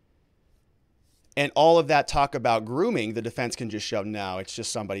 And all of that talk about grooming, the defense can just show, no, it's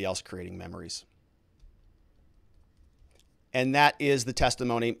just somebody else creating memories. And that is the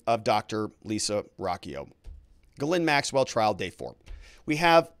testimony of Dr. Lisa Rocchio. Ghislaine Maxwell trial, day 4. We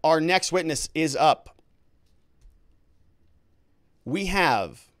have our next witness is up. We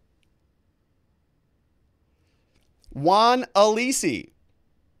have Juan Alessi,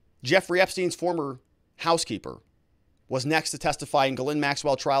 Jeffrey Epstein's former housekeeper, was next to testify in Ghislaine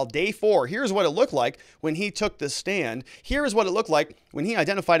Maxwell trial, day 4. Here's what it looked like when he took the stand. Here's what it looked like when he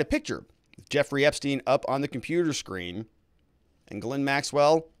identified a picture. Jeffrey Epstein up on the computer screen, and Ghislaine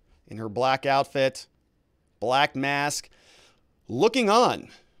Maxwell in her black outfit, black mask, looking on.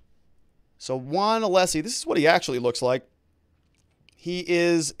 So Juan Alessi, this is what he actually looks like. He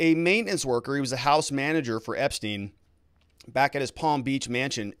is a maintenance worker. He was a house manager for Epstein back at his Palm Beach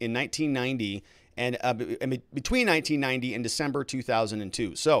mansion in 1990 and between 1990 and December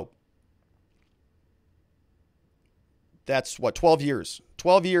 2002. So that's what, 12 years.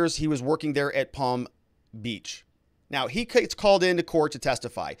 12 years he was working there at Palm Beach. Now, he gets called into court to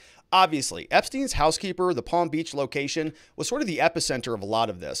testify. Obviously, Epstein's housekeeper, the Palm Beach location, was sort of the epicenter of a lot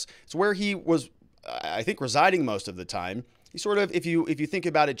of this. It's where he was, I think, residing most of the time. He sort of, if you think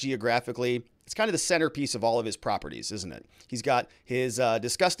about it geographically, it's kind of the centerpiece of all of his properties, isn't it? He's got his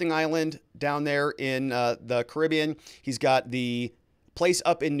disgusting island down there in the Caribbean. He's got the place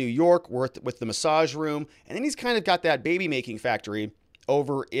up in New York with the massage room. And then he's kind of got that baby-making factory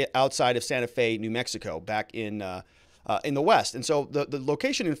over outside of Santa Fe, New Mexico, back in the West. And so the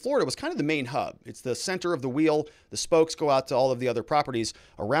location in Florida was kind of the main hub. It's the center of the wheel. The spokes go out to all of the other properties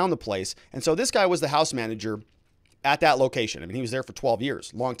around the place. And so this guy was the house manager at that location. I mean, he was there for 12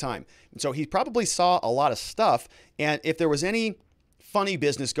 years, long time. And so he probably saw a lot of stuff. And if there was any funny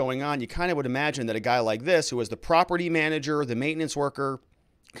business going on, you kind of would imagine that a guy like this, who was the property manager, the maintenance worker,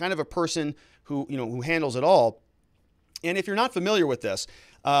 kind of a person who handles it all. And if you're not familiar with this,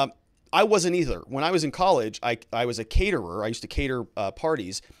 I wasn't either. When I was in college, I was a caterer. I used to cater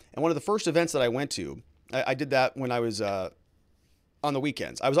parties. And one of the first events that I went to, I did that when I was on the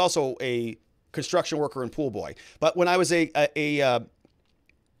weekends. I was also a construction worker and pool boy. But when I was a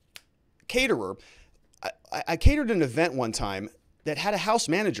caterer, I catered an event one time that had a house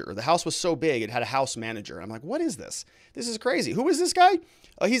manager. The house was so big, it had a house manager. And I'm like, what is this? This is crazy. Who is this guy?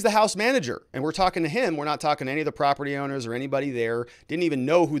 He's the house manager. And we're talking to him. We're not talking to any of the property owners or anybody there. Didn't even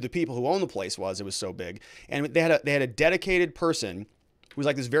know who the people who owned the place was. It was so big. And they had a dedicated person who was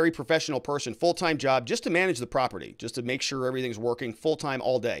like this very professional person, full-time job, just to manage the property, just to make sure everything's working full-time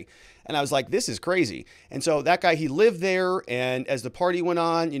all day. And I was like, this is crazy. And so that guy, he lived there. And as the party went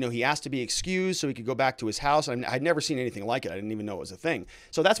on, he asked to be excused so he could go back to his house. I'd never seen anything like it. I didn't even know it was a thing.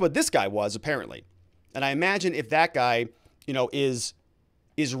 So that's what this guy was, apparently. And I imagine if that guy,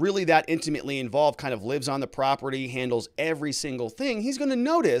 is really that intimately involved, kind of lives on the property, handles every single thing, he's going to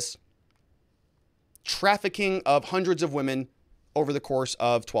notice trafficking of hundreds of women over the course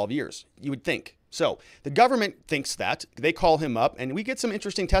of 12 years, you would think. So the government thinks that. They call him up, and we get some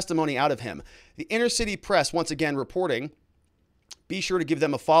interesting testimony out of him. The Inner City Press, once again, reporting. Be sure to give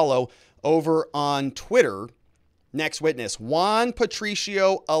them a follow over on Twitter. Next witness, Juan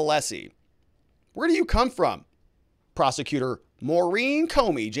Patricio Alessi. Where do you come from? Prosecutor Maureen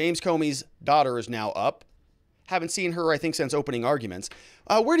Comey, James Comey's daughter, is now up. Haven't seen her, I think, since opening arguments.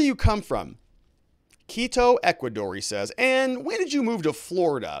 Where do you come from? Quito, Ecuador, he says. And when did you move to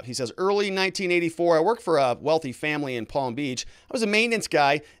Florida? He says, early 1984. I worked for a wealthy family in Palm Beach. I was a maintenance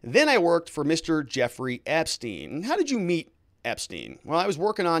guy. Then I worked for Mr. Jeffrey Epstein. How did you meet Epstein? Well, I was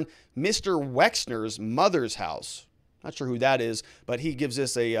working on Mr. Wexner's mother's house. Not sure who that is, but he gives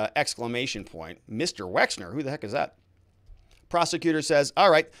this a exclamation point. Mr. Wexner, who the heck is that? Prosecutor says, all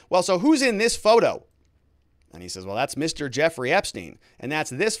right, well, so who's in this photo? And he says, well, that's Mr. Jeffrey Epstein. And that's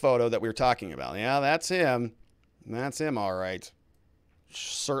this photo that we were talking about. Yeah, that's him. That's him, all right.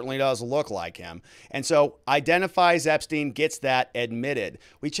 Certainly does look like him. And so identifies Epstein, gets that admitted.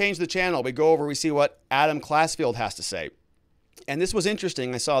 We change the channel. We go over, we see what Adam Classfield has to say. And this was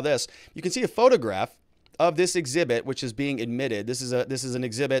interesting. I saw this. You can see a photograph of this exhibit, which is being admitted. This is an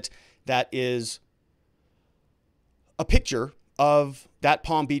exhibit that is a picture of that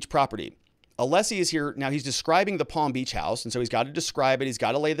Palm Beach property. Alessi is here. Now he's describing the Palm Beach house. And so he's got to describe it. He's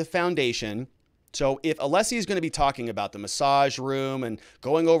got to lay the foundation. So if Alessi is going to be talking about the massage room and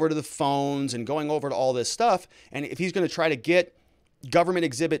going over to the phones and going over to all this stuff, and if he's going to try to get Government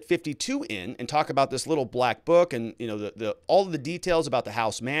Exhibit 52 in and talk about this little black book and, you know, all of the details about the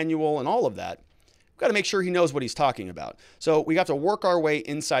house manual and all of that, we've got to make sure he knows what he's talking about. So we have to work our way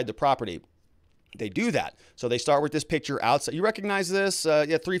inside the property. They do that. So they start with this picture outside. You recognize this? Yeah,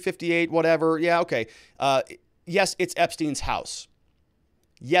 358, whatever. Yeah, okay. Yes, it's Epstein's house.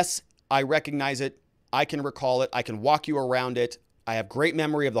 Yes, I recognize it. I can recall it. I can walk you around it. I have great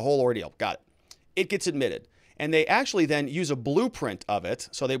memory of the whole ordeal. Got it. It gets admitted. And they actually then use a blueprint of it.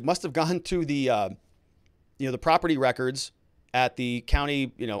 So they must have gone to the, the property records at the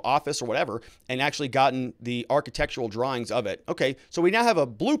county, office or whatever, and actually gotten the architectural drawings of it. Okay, so we now have a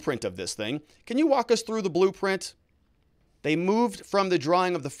blueprint of this thing. Can you walk us through the blueprint? They moved from the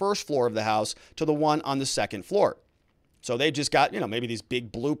drawing of the first floor of the house to the one on the second floor. So they just got, maybe these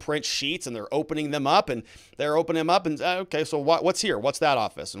big blueprint sheets, and they're opening them up, and okay, so what's here? What's that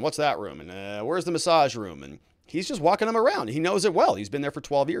office? And what's that room? And where's the massage room? And he's just walking them around. He knows it well. He's been there for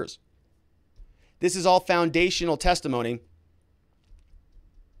 12 years. This is all foundational testimony.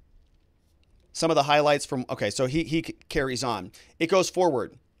 Some of the highlights from, okay, so he carries on. It goes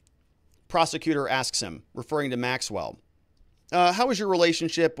forward. Prosecutor asks him, referring to Maxwell, how was your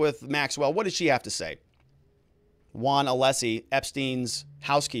relationship with Maxwell? What did she have to say? Juan Alessi, Epstein's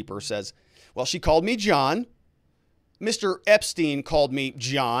housekeeper, says, well, she called me John. Mr. Epstein called me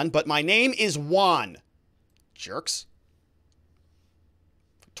John, but my name is Juan. Jerks.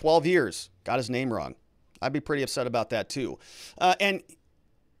 12 years. Got his name wrong. I'd be pretty upset about that too. And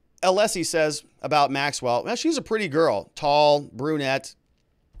Alessi says about Maxwell, well, she's a pretty girl, tall, brunette.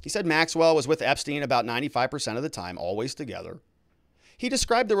 He said Maxwell was with Epstein about 95% of the time, always together. He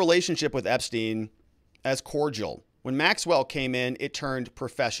described the relationship with Epstein as cordial. When Maxwell came in, it turned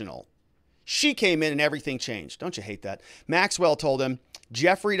professional. She came in and everything changed. Don't you hate that? Maxwell told him,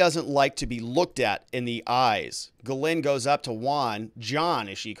 Jeffrey doesn't like to be looked at in the eyes. Ghislaine goes up to Juan, John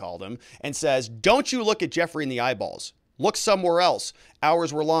as she called him, and says, don't you look at Jeffrey in the eyeballs. Look somewhere else.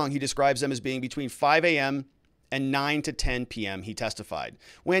 Hours were long. He describes them as being between 5 a.m. and 9 to 10 p.m., he testified.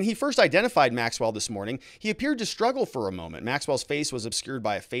 When he first identified Maxwell this morning, he appeared to struggle for a moment. Maxwell's face was obscured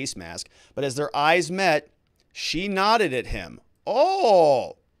by a face mask, but as their eyes met, she nodded at him.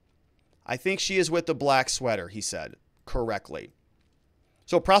 Oh, I think she is with the black sweater, he said, correctly.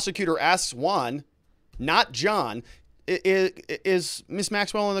 So prosecutor asks Juan, not John, is Miss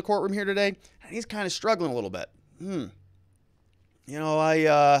Maxwell in the courtroom here today? And he's kind of struggling a little bit.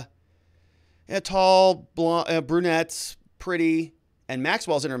 Tall, blonde, brunette, pretty, and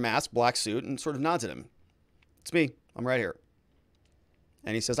Maxwell's in her mask, black suit, and sort of nods at him. It's me. I'm right here.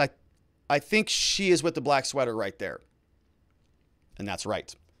 And he says, I think she is with the black sweater right there. And that's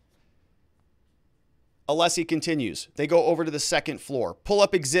right. Alessi continues. They go over to the second floor. Pull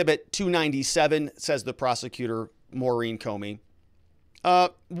up Exhibit 297, says the prosecutor, Maureen Comey.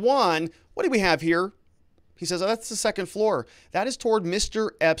 Juan, what do we have here? He says, oh, that's the second floor. That is toward Mr.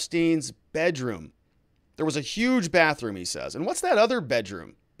 Epstein's bedroom. There was a huge bathroom, he says. And what's that other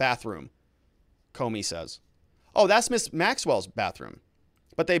bathroom? Comey says. Oh, that's Miss Maxwell's bathroom.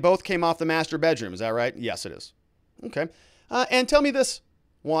 But they both came off the master bedroom. Is that right? Yes, it is. Okay. And tell me this,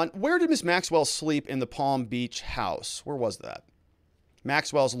 Juan, where did Miss Maxwell sleep in the Palm Beach house? Where was that?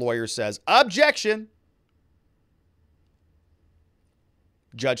 Maxwell's lawyer says, objection.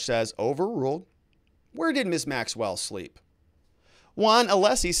 Judge says, overruled. Where did Miss Maxwell sleep? Juan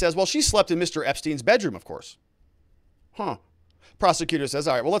Alessi says, well, she slept in Mr. Epstein's bedroom, of course. Prosecutor says,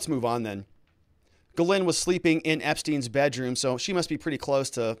 all right, well, let's move on then. Ghislaine was sleeping in Epstein's bedroom, so she must be pretty close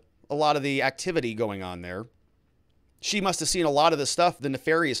to a lot of the activity going on there. She must have seen a lot of the stuff, the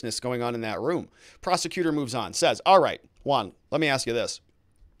nefariousness going on in that room. Prosecutor moves on, says, all right, Juan, let me ask you this.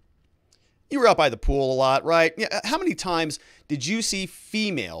 You were out by the pool a lot, right? Yeah. How many times did you see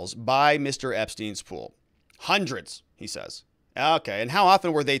females by Mr. Epstein's pool? Hundreds, he says. Okay, and how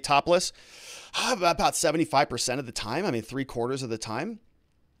often were they topless? About 75% of the time. I mean, 3/4 of the time.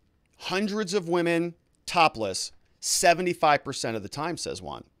 Hundreds of women topless 75% of the time, says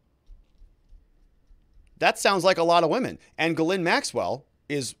Juan. That sounds like a lot of women. And Ghislaine Maxwell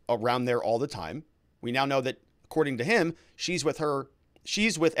is around there all the time. We now know that, according to him, she's with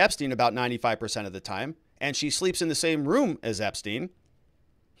Epstein about 95% of the time, and she sleeps in the same room as Epstein.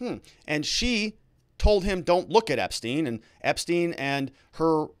 And she told him, don't look at Epstein, and Epstein and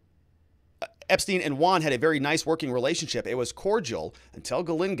Juan had a very nice working relationship. It was cordial until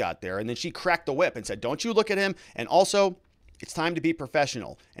Ghislaine got there, and then she cracked the whip and said, don't you look at him, and also, it's time to be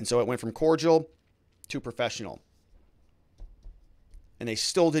professional. And so it went from cordial to professional. And they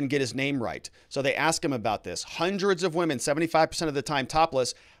still didn't get his name right. So they asked him about this. Hundreds of women, 75% of the time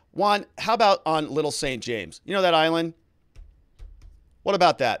topless. Juan, how about on Little St. James? You know that island? What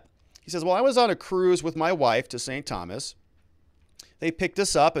about that? He says, well, I was on a cruise with my wife to St. Thomas. They picked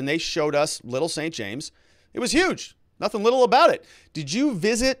us up and they showed us Little St. James. It was huge. Nothing little about it. Did you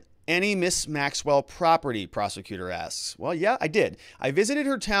visit any Miss Maxwell property? Prosecutor asks. Well, yeah, I did. I visited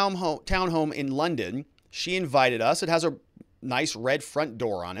her townhome in London. She invited us. It has a nice red front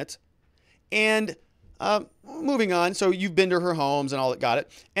door on it. And moving on. So you've been to her homes and all that. Got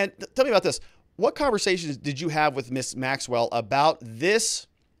it. And tell me about this. What conversations did you have with Miss Maxwell about this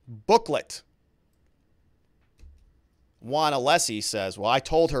booklet? Juan Alessi says, well, I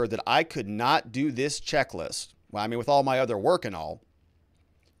told her that I could not do this checklist. Well, I mean, with all my other work and all.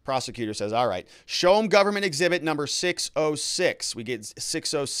 Prosecutor says, all right, show him government exhibit number 606. We get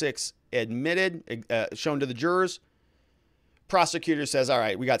 606 admitted, shown to the jurors. Prosecutor says, all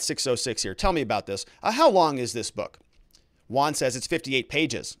right, we got 606 here. Tell me about this. How long is this book? Juan says it's 58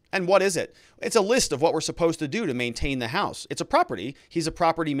 pages. And what is it? It's a list of what we're supposed to do to maintain the house. It's a property. He's a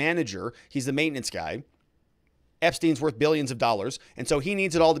property manager. He's the maintenance guy. Epstein's worth billions of dollars, and so he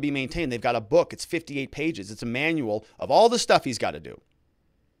needs it all to be maintained. They've got a book. It's 58 pages. It's a manual of all the stuff he's got to do.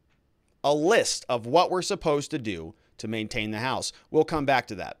 A list of what we're supposed to do to maintain the house. We'll come back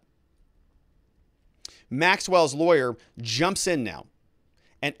to that. Maxwell's lawyer jumps in now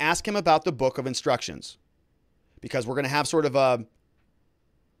and asks him about the book of instructions, because we're going to have sort of a,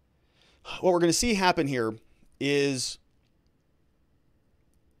 what we're going to see happen here is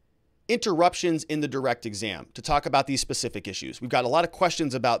interruptions in the direct exam to talk about these specific issues. We've got a lot of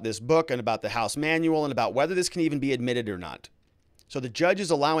questions about this book and about the house manual and about whether this can even be admitted or not. So the judge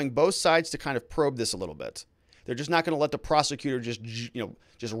is allowing both sides to kind of probe this a little bit. They're just not going to let the prosecutor just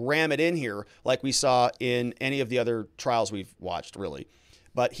ram it in here like we saw in any of the other trials we've watched, really.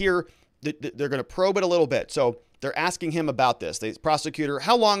 But here, they're going to probe it a little bit. So they're asking him about this. The prosecutor,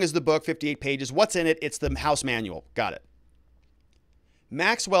 how long is the book? 58 pages. What's in it? It's the house manual. Got it.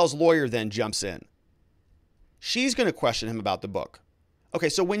 Maxwell's lawyer then jumps in. She's going to question him about the book. Okay,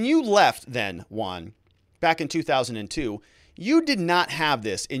 so when you left then, Juan, back in 2002, you did not have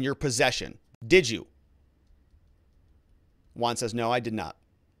this in your possession, did you? Juan says, no, I did not.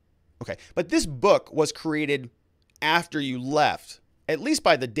 Okay, but this book was created after you left, at least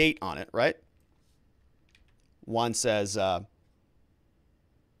by the date on it, right? Juan says,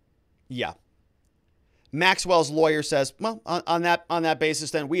 yeah. Maxwell's lawyer says, well, on that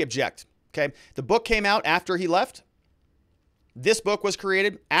basis, then we object. Okay, the book came out after he left. This book was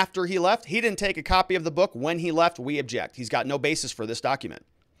created after he left. He didn't take a copy of the book when he left. We object. He's got no basis for this document.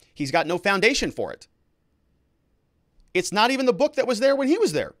 He's got no foundation for it. It's not even the book that was there when he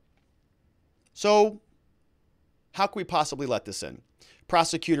was there. So how can we possibly let this in?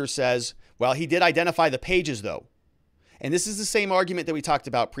 Prosecutor says, well, he did identify the pages, though. And this is the same argument that we talked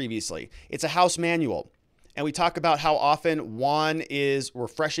about previously. It's a house manual. And we talk about how often Juan is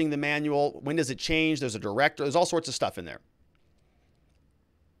refreshing the manual. When does it change? There's a director. There's all sorts of stuff in there.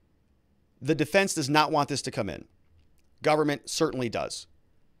 The defense does not want this to come in. Government certainly does.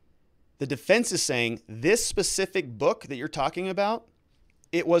 The defense is saying this specific book that you're talking about,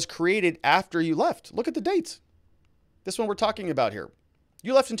 it was created after you left. Look at the dates. This one we're talking about here.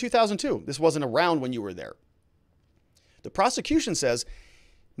 You left in 2002. This wasn't around when you were there. The prosecution says,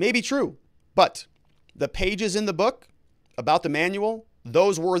 maybe true, but the pages in the book about the manual,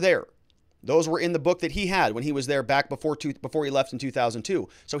 those were there. Those were in the book that he had when he was there back before he left in 2002.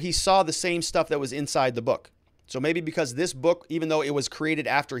 So he saw the same stuff that was inside the book. So maybe because this book, even though it was created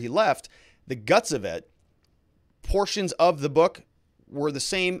after he left, the guts of it, portions of the book were the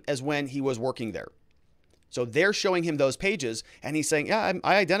same as when he was working there. So they're showing him those pages and he's saying, yeah,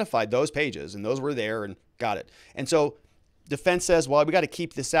 I identified those pages and those were there and got it. And so defense says, well, we got to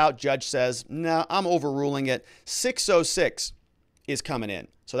keep this out. Judge says, no, I'm overruling it. 606 is coming in.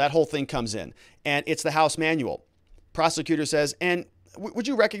 So that whole thing comes in and it's the house manual. Prosecutor says, and would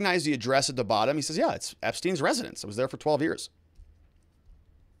you recognize the address at the bottom? He says, yeah, it's Epstein's residence. I was there for 12 years.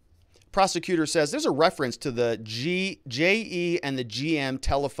 Prosecutor says, there's a reference to the JE and the GM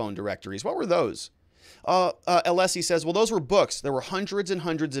telephone directories. What were those? Alessi says, well, those were books. There were hundreds and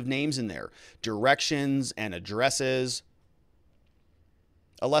hundreds of names in there, directions and addresses.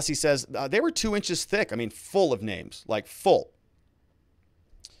 Alessi says they were 2 inches thick. I mean, full of names, like full.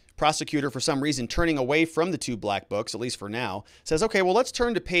 Prosecutor, for some reason, turning away from the 2 black books, at least for now, says, okay, well, let's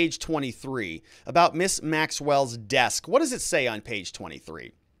turn to page 23 about Miss Maxwell's desk. What does it say on page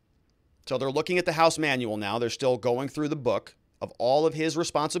 23? So they're looking at the house manual now. They're still going through the book of all of his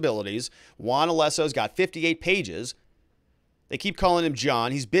responsibilities. Juan Alesso's got 58 pages. They keep calling him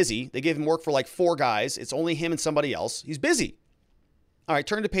John. He's busy. They give him work for like 4 guys. It's only him and somebody else. He's busy. All right,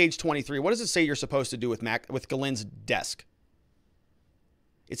 turn to page 23. What does it say you're supposed to do with Ghislaine's desk?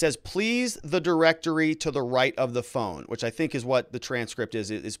 It says, please the directory to the right of the phone, which I think is what the transcript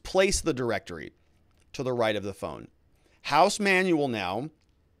is place the directory to the right of the phone. House manual now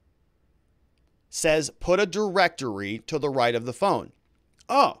says put a directory to the right of the phone.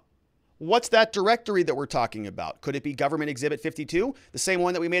 Oh, what's that directory that we're talking about? Could it be Government Exhibit 52, the same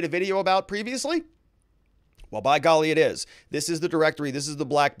one that we made a video about previously? Well, by golly, it is. This is the directory. This is the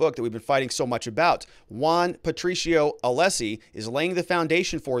black book that we've been fighting so much about. Juan Patricio Alessi is laying the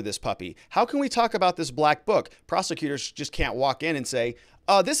foundation for this puppy. How can we talk about this black book? Prosecutors just can't walk in and say,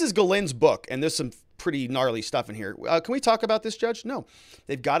 this is Ghislaine's book, and there's some pretty gnarly stuff in here. Can we talk about this, Judge? No.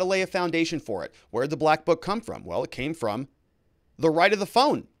 They've got to lay a foundation for it. Where did the black book come from? Well, it came from the right of the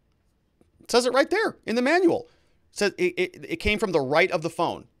phone. It says it right there in the manual. It says it came from the right of the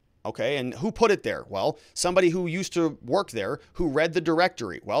phone. Okay, and who put it there? Well, somebody who used to work there who read the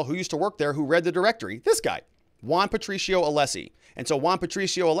directory. Well, who used to work there who read the directory? This guy, Juan Patricio Alessi. And so Juan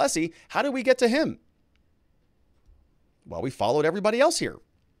Patricio Alessi, how did we get to him? Well, we followed everybody else here.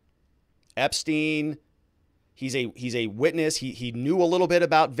 Epstein, he's a witness. He knew a little bit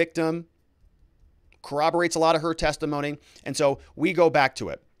about victim, corroborates a lot of her testimony. And so we go back to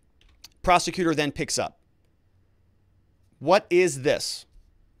it. Prosecutor then picks up. What is this?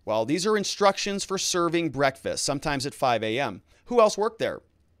 Well, these are instructions for serving breakfast, sometimes at 5 a.m. Who else worked there?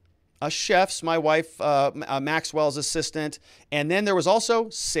 Chefs, my wife, Maxwell's assistant. And then there was also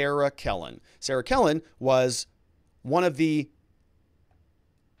Sarah Kellen. Sarah Kellen was one of the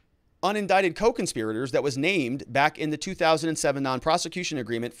unindicted co-conspirators that was named back in the 2007 non-prosecution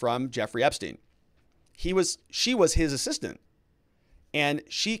agreement from Jeffrey Epstein. She was his assistant. And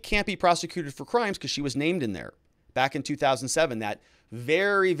she can't be prosecuted for crimes because she was named in there back in 2007, that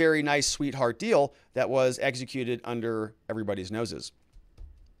very, very nice sweetheart deal that was executed under everybody's noses.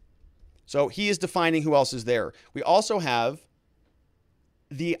 So he is defining who else is there. We also have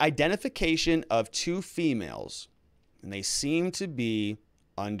the identification of 2 females, and they seem to be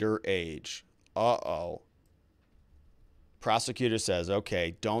underage. Uh-oh. Prosecutor says,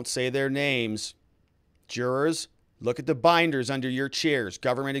 okay, don't say their names. Jurors, look at the binders under your chairs.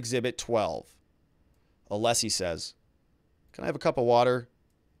 Government Exhibit 12. Alessi says, can I have a cup of water?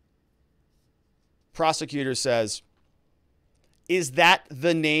 Prosecutor says, is that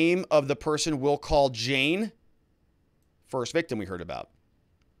the name of the person we'll call Jane? First victim we heard about.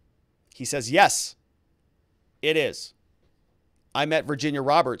 He says, yes, it is. I met Virginia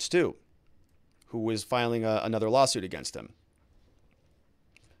Roberts, too, who was filing another lawsuit against him.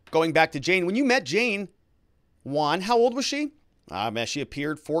 Going back to Jane, when you met Jane, Juan, how old was she? She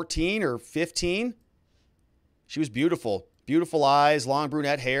appeared 14 or 15. She was beautiful. Beautiful eyes, long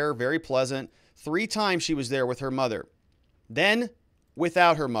brunette hair, very pleasant. 3 times she was there with her mother. Then,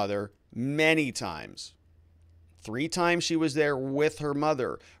 without her mother, many times. 3 times she was there with her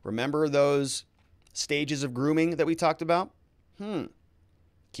mother. Remember those stages of grooming that we talked about?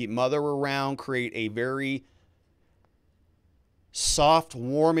 Keep mother around, create a very soft,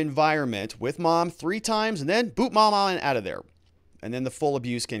 warm environment with mom 3 times, and then boot mom on out of there. And then the full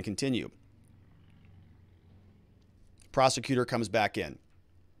abuse can continue. Prosecutor comes back in.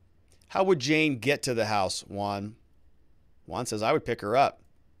 How would Jane get to the house, Juan? Juan says, I would pick her up.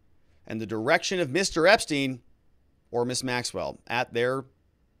 And the direction of Mr. Epstein or Miss Maxwell at their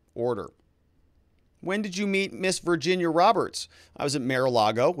order. When did you meet Miss Virginia Roberts? I was at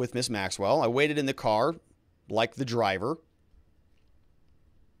Mar-a-Lago with Miss Maxwell. I waited in the car like the driver.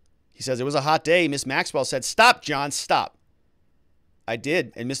 He says, it was a hot day. Miss Maxwell said, stop, John, stop. I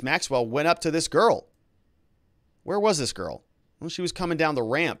did. And Miss Maxwell went up to this girl. Where was this girl? Well, she was coming down the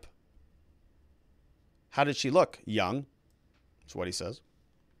ramp. How did she look? Young. That's what he says.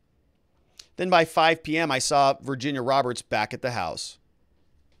 Then by 5 p.m., I saw Virginia Roberts back at the house.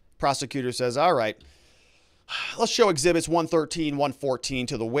 Prosecutor says, all right, Let's show exhibits 113, 114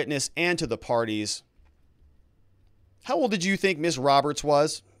 to the witness and to the parties. How old did you think Miss Roberts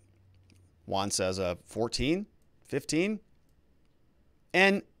was? Juan says 14, 15.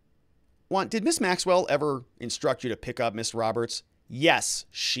 And Juan, did Miss Maxwell ever instruct you to pick up Miss Roberts? Yes,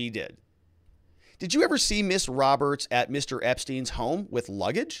 she did. Did you ever see Miss Roberts at Mr. Epstein's home with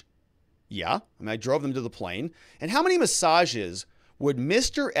luggage? Yeah, I drove them to the plane. And how many massages would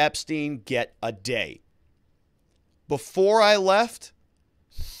Mr. Epstein get a day? Before I left,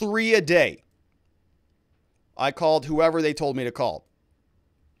 3 a day. I called whoever they told me to call.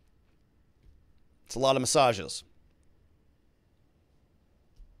 It's a lot of massages.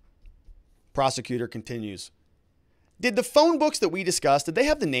 Prosecutor continues. Did the phone books that we discussed, did they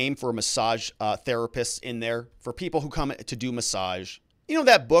have the name for massage therapists in there for people who come to do massage? You know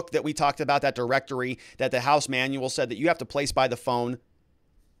that book that we talked about, that directory that the house manual said that you have to place by the phone,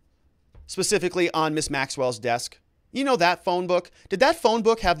 specifically on Miss Maxwell's desk? You know that phone book? Did that phone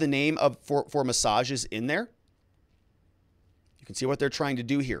book have the name for massages in there? You can see what they're trying to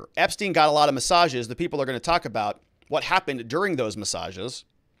do here. Epstein got a lot of massages. The people are going to talk about what happened during those massages.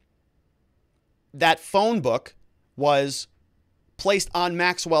 That phone book was placed on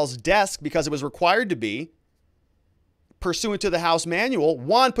Maxwell's desk because it was required to be. Pursuant to the house manual,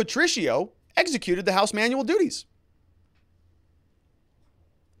 Juan Patricio executed the house manual duties.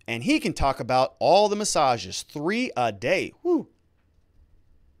 And he can talk about all the massages, 3 a day. Whew.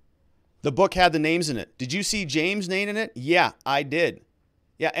 The book had the names in it. Did you see James' name in it? Yeah, I did.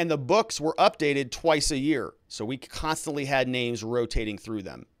 Yeah, and the books were updated twice a year. So we constantly had names rotating through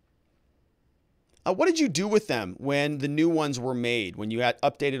them. What did you do with them when the new ones were made, when you had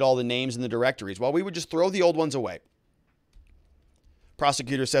updated all the names in the directories? Well, we would just throw the old ones away.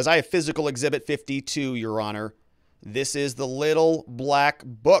 Prosecutor says, I have physical exhibit 52, Your Honor. This is the little black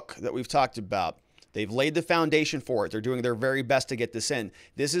book that we've talked about. They've laid the foundation for it. They're doing their very best to get this in.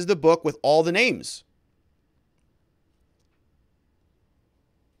 This is the book with all the names.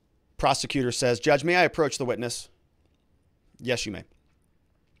 Prosecutor says, Judge, may I approach the witness? Yes, you may.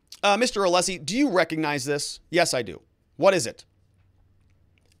 Mr. Alessi, do you recognize this? Yes, I do. What is it?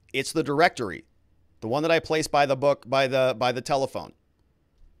 It's the directory, the one that I placed by the book, by the telephone.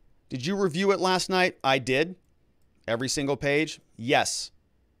 Did you review it last night? I did. Every single page? Yes.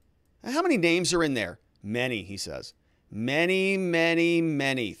 How many names are in there? Many, he says. Many, many,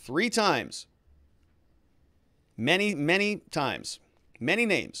 many. 3 times. Many, many times. Many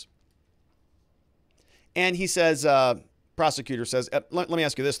names. And he says, prosecutor says, let me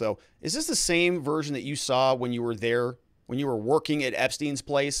ask you this, though. Is this the same version that you saw when you were there, when you were working at Epstein's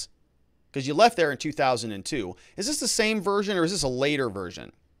place? Because you left there in 2002. Is this the same version or is this a later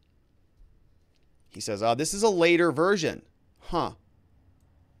version? He says, this is a later version. Huh.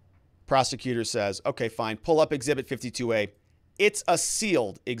 Prosecutor says, okay, fine. Pull up Exhibit 52A. It's a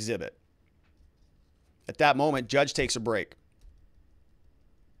sealed exhibit. At that moment, judge takes a break.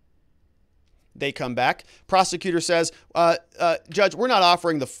 They come back. Prosecutor says, Judge, we're not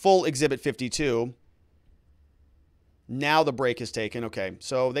offering the full Exhibit 52. Now the break is taken. Okay,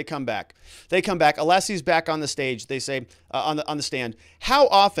 so they come back. Alessi's back on the stage. They say, on the stand, how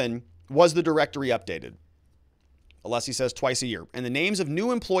often was the directory updated? Alessi says twice a year. And the names of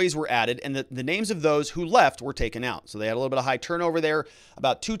new employees were added and the names of those who left were taken out. So they had a little bit of high turnover there.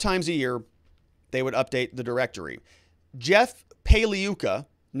 About 2 times a year, they would update the directory. Jeff Paliuka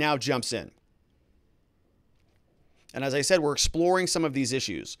now jumps in. And as I said, we're exploring some of these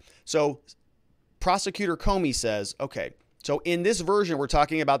issues. So Prosecutor Comey says, okay, so in this version, we're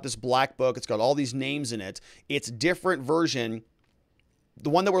talking about this black book. It's got all these names in it. It's a different version. The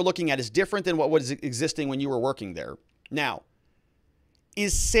one that we're looking at is different than what was existing when you were working there. Now,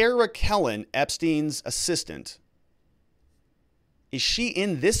 is Sarah Kellen, Epstein's assistant, is she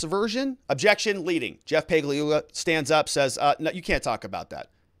in this version? Objection, leading. Jeff Pagliuca stands up, says, no, you can't talk about that.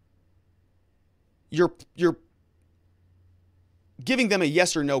 You're giving them a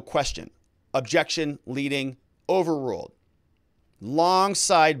yes or no question. Objection, leading, overruled. Long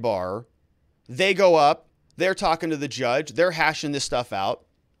sidebar. They go up. They're talking to the judge. They're hashing this stuff out.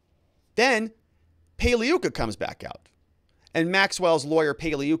 Then Paliuka comes back out. And Maxwell's lawyer,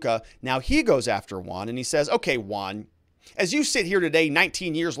 Paliuka, now he goes after Juan and he says, okay, Juan, as you sit here today,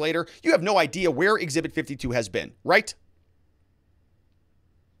 19 years later, you have no idea where Exhibit 52 has been, right?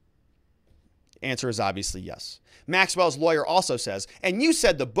 Answer is obviously yes. Maxwell's lawyer also says, and you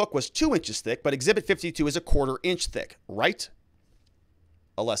said the book was 2 inches thick, but Exhibit 52 is 1/4 inch thick, right?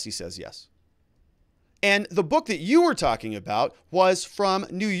 Alessi says yes. And the book that you were talking about was from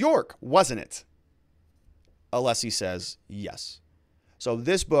New York, wasn't it? Alessi says yes. So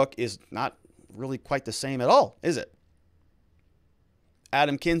this book is not really quite the same at all, is it?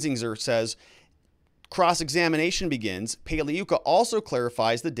 Adam Kinzinger says, cross-examination begins. Pagliuca also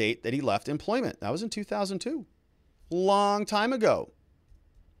clarifies the date that he left employment. That was in 2002. Long time ago.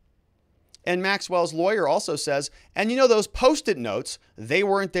 And Maxwell's lawyer also says, and you know those Post-it notes, they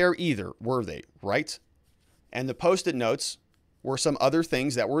weren't there either, were they? Right? And the Post-it notes were some other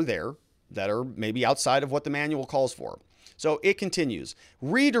things that were there that are maybe outside of what the manual calls for. So it continues.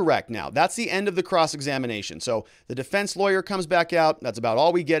 Redirect now. That's the end of the cross-examination. So the defense lawyer comes back out. That's about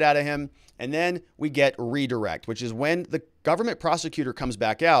all we get out of him. And then we get redirect, which is when the government prosecutor comes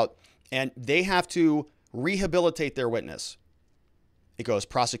back out and they have to rehabilitate their witness. It goes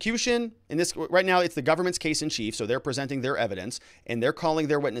prosecution. In this, right now, it's the government's case in chief. So they're presenting their evidence and they're calling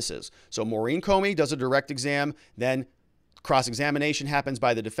their witnesses. So Maureen Comey does a direct exam. Then cross-examination happens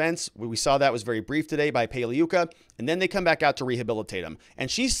by the defense. We saw that was very brief today by Pagliuca. And then they come back out to rehabilitate him. And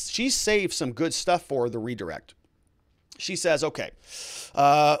she saved some good stuff for the redirect. She says, okay,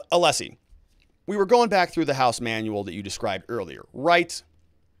 Alessi, we were going back through the House manual that you described earlier, right?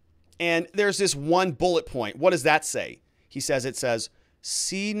 And there's this one bullet point. What does that say? It says,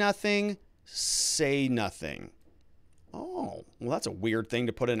 see nothing, say nothing. Oh, well, that's a weird thing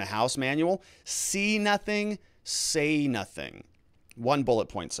to put in a House manual. See nothing, say nothing. One bullet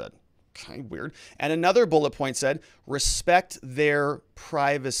point said. Okay, weird. And another bullet point said, respect their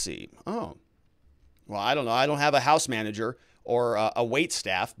privacy. Oh, well, I don't know. I don't have a house manager or a wait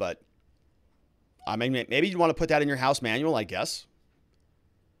staff, but I mean, maybe you want to put that in your house manual, I guess.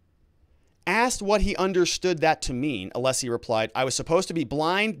 Asked what he understood that to mean, Alessi replied, I was supposed to be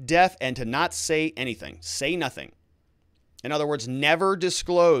blind, deaf, and to not say anything. Say nothing. In other words, never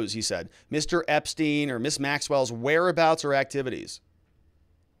disclose, he said, Mr. Epstein or Miss Maxwell's whereabouts or activities.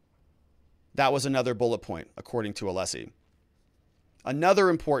 That was another bullet point, according to Alessi. Another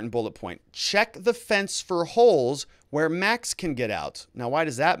important bullet point, check the fence for holes where Max can get out. Now, why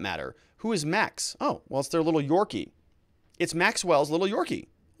does that matter? Who is Max? Oh, well, it's their little Yorkie. It's Maxwell's little Yorkie.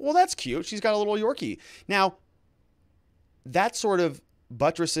 Well, that's cute. She's got a little Yorkie. Now, that sort of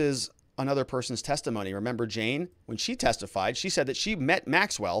buttresses another person's testimony. Remember Jane? When she testified, she said that she met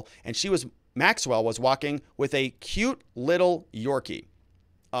Maxwell and Maxwell was walking with a cute little Yorkie.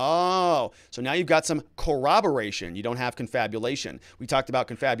 Oh, so now you've got some corroboration. You don't have confabulation. We talked about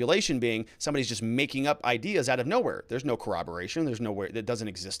confabulation being somebody's just making up ideas out of nowhere. There's no corroboration. There's nowhere that doesn't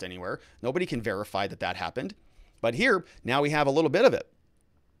exist anywhere. Nobody can verify that that happened. But here, now we have a little bit of it.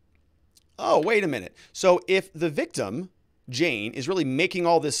 Oh, wait a minute. So if the victim, Jane, is really making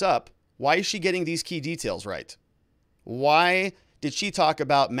all this up, why is she getting these key details right? Why did she talk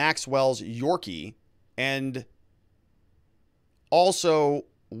about Maxwell's Yorkie and also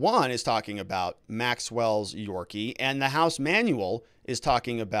Juan is talking about Maxwell's Yorkie and the House manual is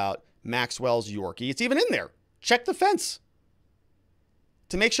talking about Maxwell's Yorkie? It's even in there. Check the fence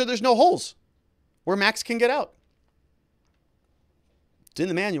to make sure there's no holes where Max can get out. It's in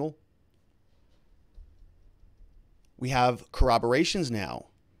the manual. We have corroborations now.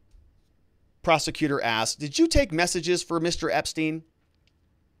 Prosecutor asked, did you take messages for Mr. Epstein?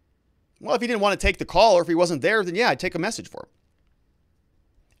 Well, if he didn't want to take the call or if he wasn't there, then yeah, I'd take a message for him.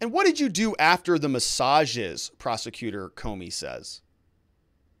 And what did you do after the massages? Prosecutor Comey says.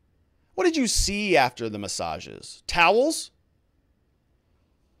 What did you see after the massages? Towels?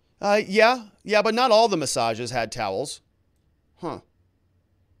 Yeah, but not all the massages had towels. Huh.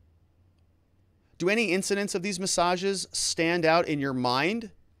 Do any incidents of these massages stand out in your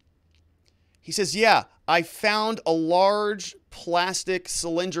mind? He says, yeah, I found a large plastic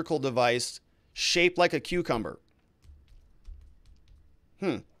cylindrical device shaped like a cucumber.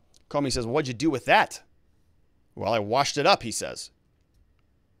 Comey says, well, what'd you do with that? Well, I washed it up, he says.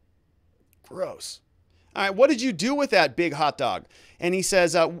 Gross. All right, what did you do with that big hot dog? And he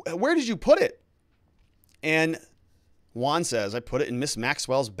says, where did you put it? And Juan says, I put it in Miss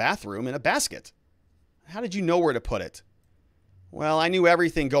Maxwell's bathroom in a basket. How did you know where to put it? Well, I knew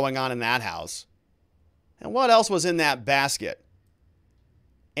everything going on in that house. And what else was in that basket?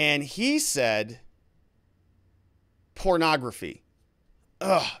 And he said, pornography.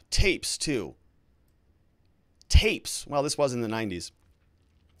 Ugh, tapes too. Tapes. Well, this was in the 90s.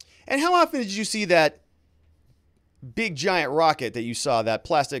 And how often did you see that big giant rocket that you saw, that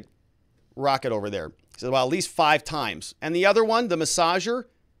plastic rocket over there? He said, well, at least 5 times. And the other one, the massager,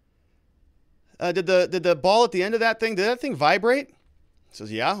 did the ball at the end of that thing, did that thing vibrate? He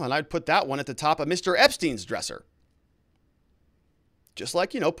says, yeah, and I'd put that one at the top of Mr. Epstein's dresser. Just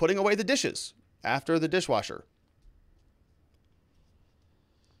like, putting away the dishes after the dishwasher.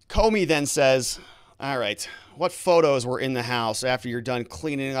 Comey then says, all right, what photos were in the house after you're done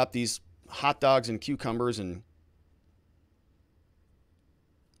cleaning up these hot dogs and cucumbers and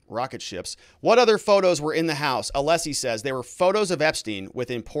rocket ships. What other photos were in the house? Alessi says they were photos of Epstein with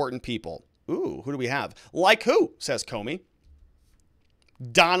important people. Ooh, who do we have? Like who, says Comey.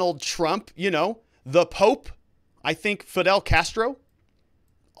 Donald Trump, you know, the Pope, I think Fidel Castro.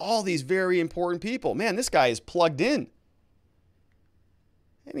 All these very important people. Man, this guy is plugged in.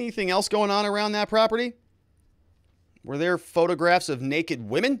 Anything else going on around that property? Were there photographs of naked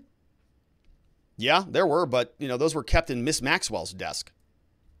women? Yeah, there were, but, you know, those were kept in Miss Maxwell's desk.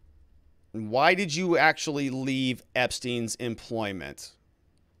 Why did you actually leave Epstein's employment?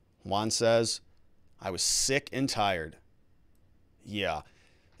 Juan says, I was sick and tired. Yeah.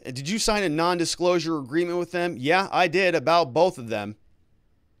 Did you sign a non-disclosure agreement with them? Yeah, I did, about both of them.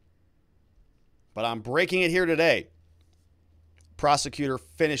 But I'm breaking it here today. Prosecutor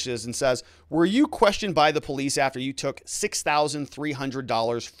finishes and says, were you questioned by the police after you took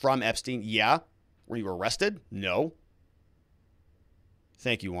 $6,300 from Epstein? Yeah. Were you arrested? No.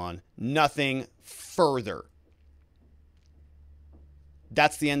 Thank you, Juan. Nothing further.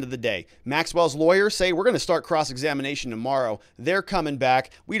 That's the end of the day. Maxwell's lawyers say we're going to start cross-examination tomorrow. They're coming back.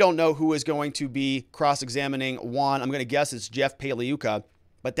 We don't know who is going to be cross-examining Juan. I'm going to guess it's Jeff Paliuca,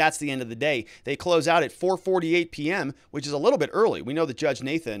 but that's the end of the day. They close out at 4:48 p.m., which is a little bit early. We know that Judge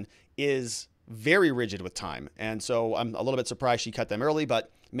Nathan is very rigid with time, and so I'm a little bit surprised she cut them early,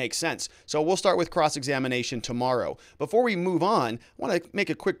 but makes sense. So we'll start with cross-examination tomorrow. Before we move on, I want to make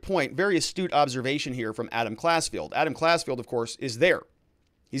a quick point. Very astute observation here from Adam Classfield. Adam Classfield, of course, is there.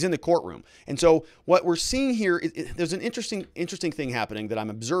 He's in the courtroom. And so what we're seeing here, there's an interesting thing happening that I'm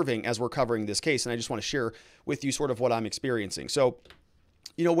observing as we're covering this case, and I just want to share with you sort of what I'm experiencing. So,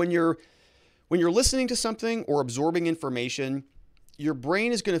 you know, when you're listening to something or absorbing information, your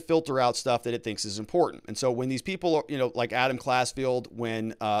brain is going to filter out stuff that it thinks is important. And so when these people, you know, like Adam Classfield,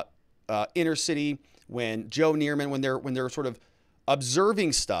 when Inner City, when Joe Neerman, when they're sort of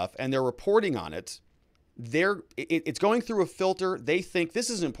observing stuff and they're reporting on it, it's going through a filter. They think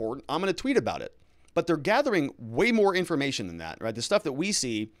this is important. I'm going to tweet about it. But they're gathering way more information than that, right? The stuff that we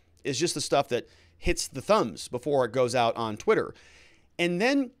see is just the stuff that hits the thumbs before it goes out on Twitter. And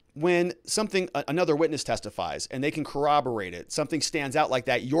then when another witness testifies and they can corroborate it, something stands out like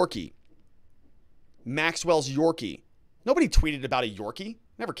that Yorkie, Maxwell's Yorkie. Nobody tweeted about a Yorkie.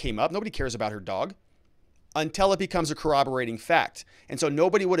 Never came up. Nobody cares about her dog until it becomes a corroborating fact. And so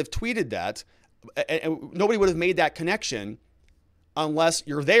nobody would have tweeted that. And nobody would have made that connection unless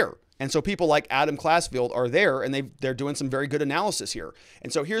you're there. And so people like Adam Classfield are there, and they're doing some very good analysis here.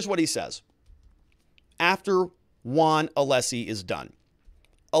 And so here's what he says. After Juan Alessi is done,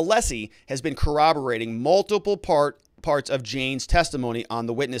 Alessi has been corroborating multiple parts of Jane's testimony on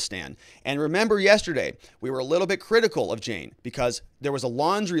the witness stand. And remember yesterday, we were a little bit critical of Jane because there was a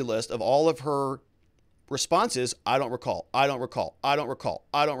laundry list of all of her responses. I don't recall. I don't recall. I don't recall.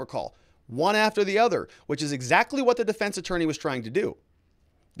 I don't recall. One after the other, which is exactly what the defense attorney was trying to do.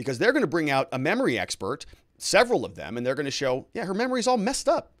 Because they're going to bring out a memory expert, several of them, and they're going to show, yeah, her memory's all messed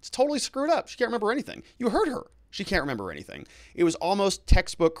up. It's totally screwed up. She can't remember anything. You heard her. She can't remember anything. It was almost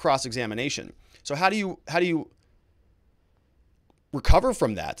textbook cross-examination. So how do you recover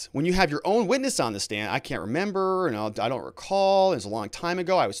from that? When you have your own witness on the stand, I can't remember, and I don't recall. It was a long time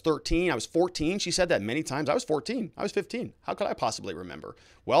ago. I was 13. I was 14. She said that many times. I was 14. I was 15. How could I possibly remember?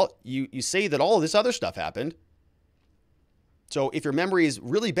 Well, you say that all of this other stuff happened. So if your memory is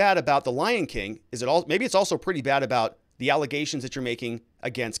really bad about The Lion King, maybe it's also pretty bad about the allegations that you're making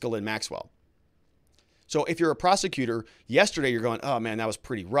against Ghislaine Maxwell. So if you're a prosecutor, yesterday you're going, oh man, that was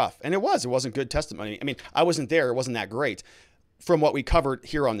pretty rough. And it wasn't good testimony. I mean, I wasn't there. It wasn't that great from what we covered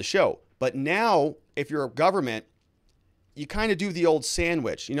here on the show. But now, if you're a government, you kind of do the old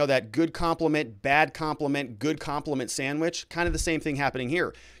sandwich. You know, that good compliment, bad compliment, good compliment sandwich. Kind of the same thing happening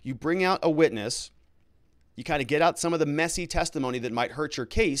here. You bring out a witness. You kind of get out some of the messy testimony that might hurt your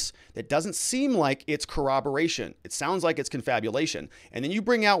case that doesn't seem like it's corroboration. It sounds like it's confabulation. And then you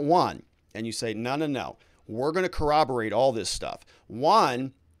bring out Juan and you say, no. We're going to corroborate all this stuff.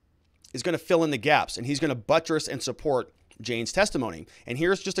 Juan is going to fill in the gaps, and he's going to buttress and support Jane's testimony. And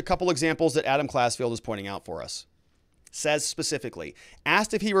here's just a couple examples that Adam Classfield is pointing out for us. Says specifically,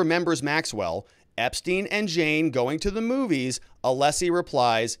 asked if he remembers Maxwell, Epstein and Jane going to the movies, Alessi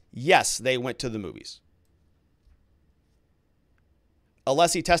replies, yes, they went to the movies.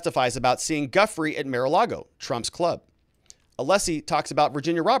 Alessi testifies about seeing Guffrey at Mar-a-Lago, Trump's club. Alessi talks about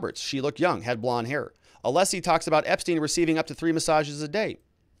Virginia Roberts. She looked young, had blonde hair. Alessi talks about Epstein receiving up to 3 massages a day.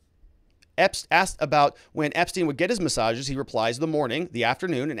 Asked about when Epstein would get his massages, he replies the morning, the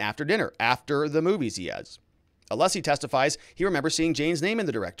afternoon, and after dinner, after the movies, he adds. Alessi testifies he remembers seeing Jane's name in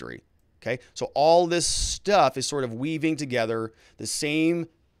the directory. Okay, so all this stuff is sort of weaving together the same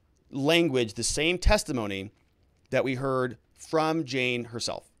language, the same testimony that we heard from Jane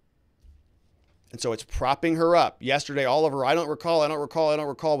herself. And so it's propping her up. Yesterday, all of her, I don't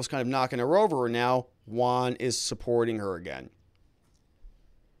recall, was kind of knocking her over. And now Juan is supporting her again.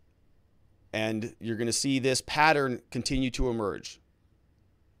 And you're going to see this pattern continue to emerge.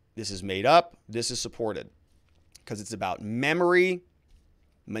 This is made up. This is supported. Because it's about memory,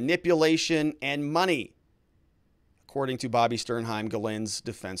 manipulation, and money, according to Bobby Sternheim, Ghislaine's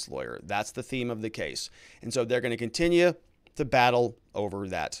defense lawyer. That's the theme of the case. And so they're going to continue to battle over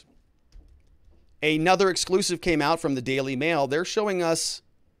that. Another exclusive came out from the Daily Mail. They're showing us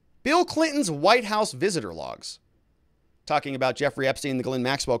Bill Clinton's White House visitor logs. Talking about Jeffrey Epstein, the Ghislaine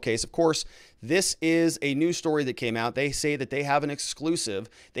Maxwell case. Of course, this is a news story that came out. They say that they have an exclusive.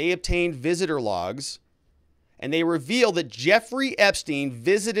 They obtained visitor logs, and they reveal that Jeffrey Epstein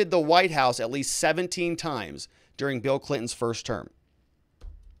visited the White House at least 17 times during Bill Clinton's first term.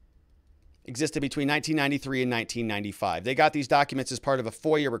 Existed between 1993 and 1995. They got these documents as part of a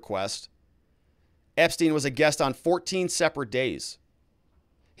FOIA request. Epstein was a guest on 14 separate days.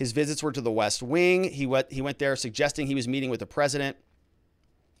 His visits were to the West Wing. He went there suggesting he was meeting with the president.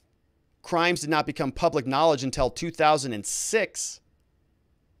 Crimes did not become public knowledge until 2006.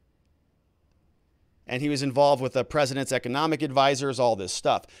 And he was involved with the president's economic advisors, all this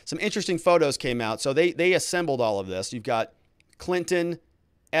stuff. Some interesting photos came out. So they assembled all of this. You've got Clinton,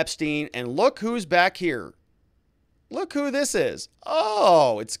 Epstein, and look who's back here. Look who this is.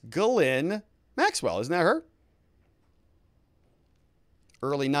 Oh, it's Ghislaine Maxwell. Isn't that her?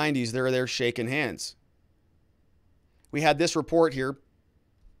 Early 90s, they're there shaking hands. We had this report here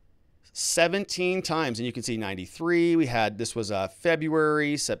 17 times, and you can see 93. We had, this was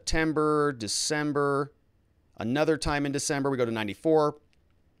February, September, December, another time in December. We go to 94,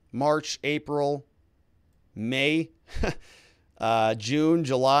 March, April, May, June,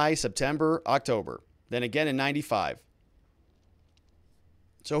 July, September, October. Then again in 95.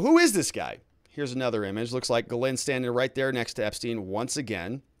 So who is this guy? Here's another image. Looks like Ghislaine standing right there next to Epstein once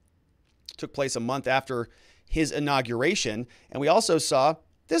again. Took place a month after his inauguration. And we also saw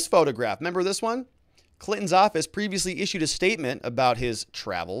this photograph. Remember this one? Clinton's office previously issued a statement about his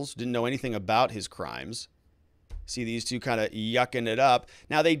travels. Didn't know anything about his crimes. See these two kind of yucking it up.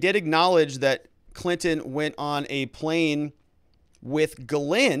 Now, they did acknowledge that Clinton went on a plane with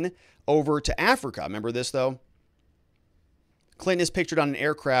Ghislaine over to Africa. Remember this, though? Clinton is pictured on an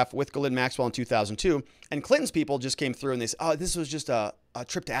aircraft with Ghislaine Maxwell in 2002. And Clinton's people just came through and they said, oh, this was just a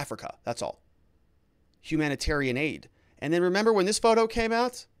trip to Africa. That's all. Humanitarian aid. And then remember when this photo came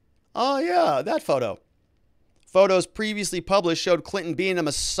out? Oh, yeah, that photo. Photos previously published showed Clinton being a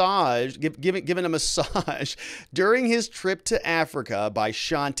massage, given a massage during his trip to Africa by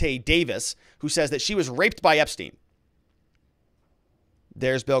Shantae Davis, who says that she was raped by Epstein.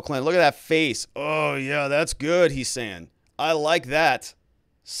 There's Bill Clinton. Look at that face. Oh, yeah, that's good, he's saying. I like that.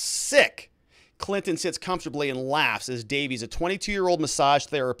 Sick. Clinton sits comfortably and laughs as Davies, a 22-year-old massage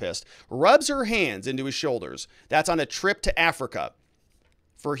therapist, rubs her hands into his shoulders. That's on a trip to Africa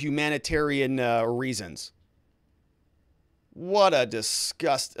for humanitarian reasons. What a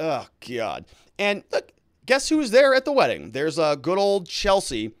disgust. Oh, God. And look, guess who's there at the wedding? There's a good old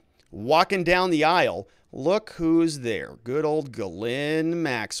Chelsea walking down the aisle. Look who's there. Good old Ghislaine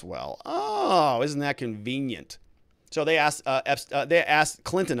Maxwell. Oh, isn't that convenient? So they asked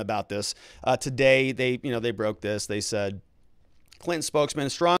Clinton about this today. They broke this. They said Clinton spokesman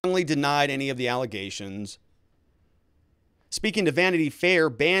strongly denied any of the allegations. Speaking to Vanity Fair,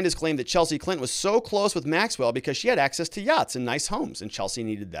 Band has claimed that Chelsea Clinton was so close with Maxwell because she had access to yachts and nice homes, and Chelsea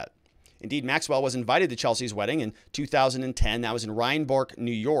needed that. Indeed, Maxwell was invited to Chelsea's wedding in 2010. That was in Rhinebeck, New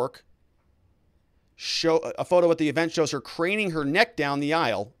York. A photo at the event shows her craning her neck down the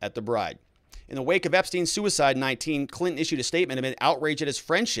aisle at the bride. In the wake of Epstein's suicide in 2019, Clinton issued a statement amid outrage at his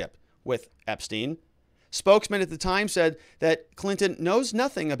friendship with Epstein. Spokesman at the time said that Clinton knows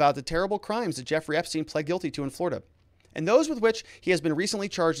nothing about the terrible crimes that Jeffrey Epstein pled guilty to in Florida, and those with which he has been recently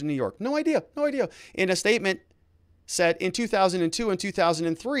charged in New York. No idea. In a statement said in 2002 and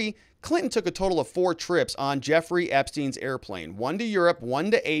 2003, Clinton took a total of 4 trips on Jeffrey Epstein's airplane, 1 to Europe,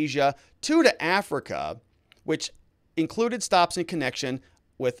 1 to Asia, 2 to Africa, which included stops in connection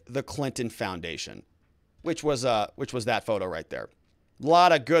with the Clinton Foundation, which was that photo right there. A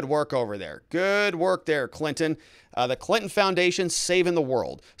lot of good work over there. Good work there, Clinton. The Clinton Foundation saving the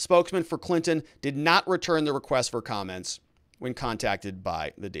world. Spokesman for Clinton did not return the request for comments when contacted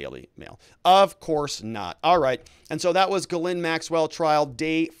by the Daily Mail. Of course not. All right. And so that was Ghislaine Maxwell trial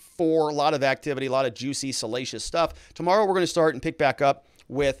day 4. A lot of activity, a lot of juicy, salacious stuff. Tomorrow we're going to start and pick back up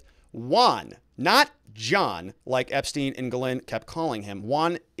with Juan, not John, like Epstein and Ghislaine kept calling him.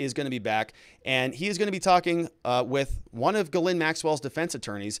 Juan is going to be back, and he is going to be talking with one of Ghislaine Maxwell's defense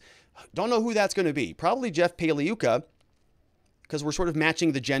attorneys. Don't know who that's going to be. Probably Jeff Paliuka, because we're sort of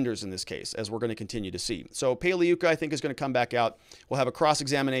matching the genders in this case, as we're going to continue to see. So Paliuka, I think, is going to come back out. We'll have a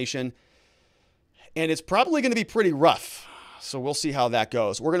cross-examination, and it's probably going to be pretty rough. So we'll see how that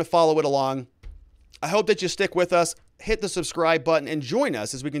goes. We're going to follow it along. I hope that you stick with us. Hit the subscribe button and join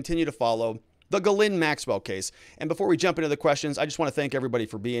us as we continue to follow the Ghislaine Maxwell case. And before we jump into the questions, I just want to thank everybody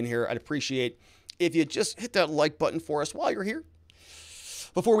for being here. I'd appreciate if you just hit that like button for us while you're here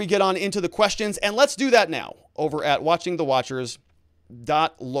before we get on into the questions. And let's do that now over at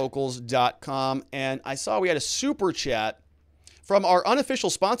watchingthewatchers.locals.com. And I saw we had a super chat from our unofficial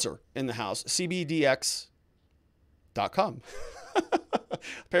sponsor in the house, cbdx.com.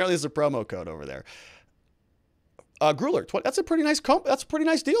 Apparently there's a promo code over there. Gruler, that's a pretty nice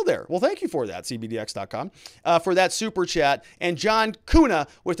deal there. Well, thank you for that, cbdx.com, for that super chat. And John Kuna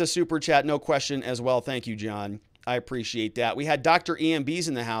with the super chat, no question as well. Thank you, John. I appreciate that. We had Dr. EMB's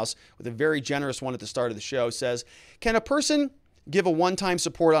in the house with a very generous one at the start of the show. Says, can a person give a one-time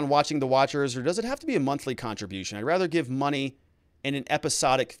support on Watching the Watchers, or does it have to be a monthly contribution? I'd rather give money in an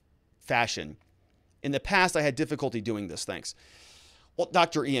episodic fashion. In the past, I had difficulty doing this. Thanks. Well,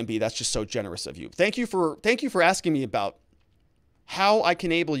 Dr. EMB, that's just so generous of you. Thank you for asking me about how I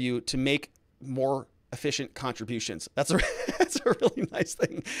can enable you to make more efficient contributions. That's a really nice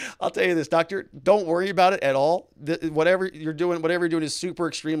thing. I'll tell you this, doctor, don't worry about it at all. Whatever you're doing is super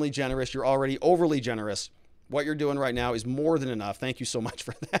extremely generous. You're already overly generous. What you're doing right now is more than enough. Thank you so much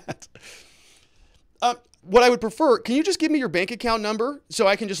for that. What I would prefer, can you just give me your bank account number so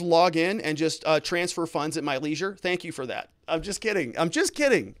I can just log in and just transfer funds at my leisure? Thank you for that. I'm just kidding.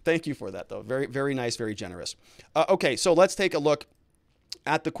 Thank you for that, though. Very, very nice, very generous. Okay, so let's take a look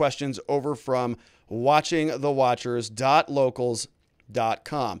at the questions over from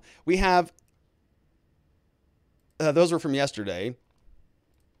watchingthewatchers.locals.com. We have, those were from yesterday.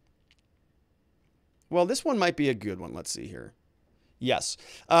 Well, this one might be a good one. Let's see here. Yes.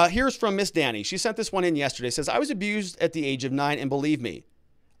 Here's from Miss Danny. She sent this one in yesterday. Says, I was abused at the age of 9, and believe me,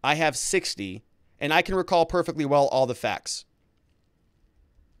 I have 60, and I can recall perfectly well all the facts.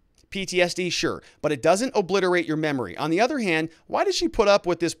 PTSD, sure, but it doesn't obliterate your memory. On the other hand, why did she put up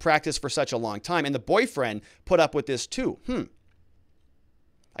with this practice for such a long time? And the boyfriend put up with this too.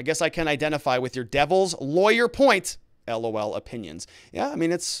 I guess I can identify with your devil's lawyer point. LOL opinions. Yeah, I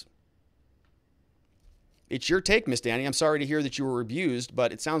mean, it's your take, Miss Danny. I'm sorry to hear that you were abused,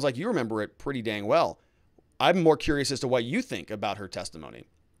 but it sounds like you remember it pretty dang well. I'm more curious as to what you think about her testimony.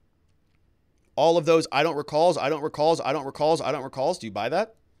 All of those I don't recalls, I don't recalls, I don't recalls, I don't recalls. Do you buy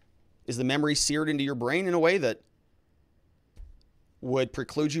that? Is the memory seared into your brain in a way that would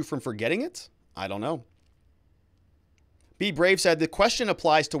preclude you from forgetting it? I don't know. Be Brave said, the question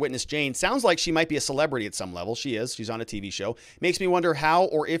applies to witness Jane. Sounds like she might be a celebrity at some level. She is. She's on a TV show. Makes me wonder how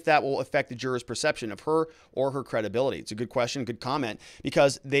or if that will affect the jurors' perception of her or her credibility. It's a good question, good comment,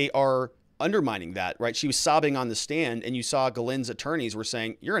 because they are undermining that, right? She was sobbing on the stand, and you saw Ghislaine's attorneys were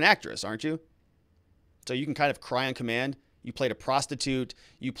saying, you're an actress, aren't you? So you can kind of cry on command. You played a prostitute.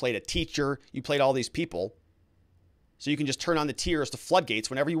 You played a teacher. You played all these people. So you can just turn on the tears to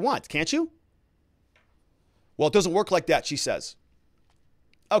floodgates whenever you want, can't you? Well, it doesn't work like that, she says.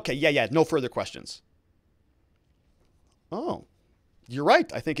 Okay, yeah, no further questions. Oh, you're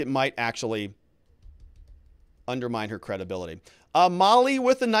right. I think it might actually undermine her credibility. Molly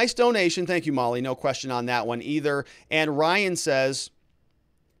with a nice donation. Thank you, Molly. No question on that one either. And Ryan says,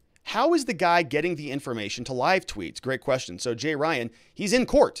 how is the guy getting the information to live tweets? Great question. So Jay Ryan, he's in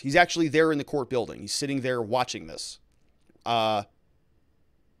court. He's actually there in the court building. He's sitting there watching this. Or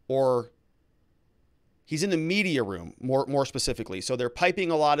he's in the media room, more specifically. So they're piping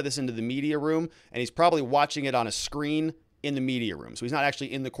a lot of this into the media room, and he's probably watching it on a screen in the media room. So he's not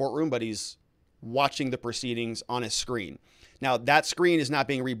actually in the courtroom, but he's watching the proceedings on a screen. Now, that screen is not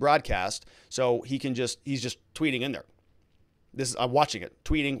being rebroadcast, so he's just tweeting in there. I'm watching it.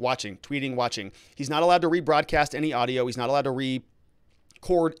 Tweeting, watching, tweeting, watching. He's not allowed to rebroadcast any audio. He's not allowed to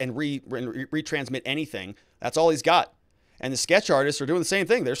record and retransmit anything. That's all he's got. And the sketch artists are doing the same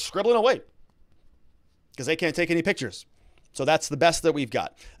thing. They're scribbling away because they can't take any pictures. So that's the best that we've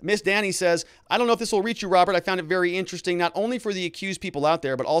got. Miss Danny says, I don't know if this will reach you, Robert. I found it very interesting, not only for the accused people out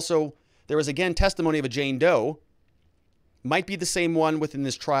there, but also there was, again, testimony of a Jane Doe. Might be the same one within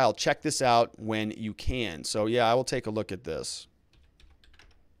this trial. Check this out when you can. So, yeah, I will take a look at this.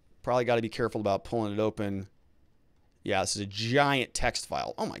 Probably got to be careful about pulling it open. Yeah, this is a giant text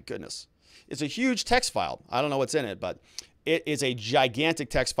file. Oh, my goodness. It's a huge text file. I don't know what's in it, but It is a gigantic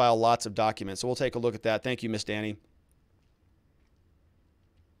text file, lots of documents. So we'll take a look at that. Thank you, Miss Danny.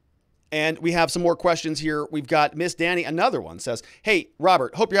 And we have some more questions here. We've got Miss Danny, another one, says, hey,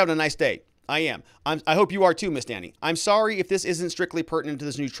 Robert, hope you're having a nice day. I am. I hope you are too, Miss Danny. I'm sorry if this isn't strictly pertinent to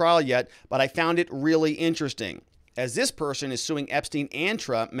this new trial yet, but I found it really interesting, as this person is suing Epstein and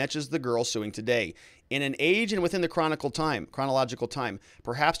Trump matches the girl suing today in an age and within the chronological time.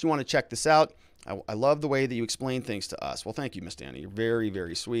 Perhaps you want to check this out. I love the way that you explain things to us. Well, thank you, Miss Danny. You're very,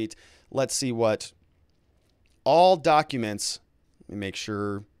 very sweet. Let's see what all documents, let me make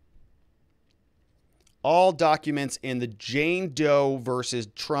sure. All documents in the Jane Doe versus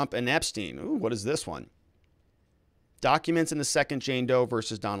Trump and Epstein. Ooh, what is this one? Documents in the second Jane Doe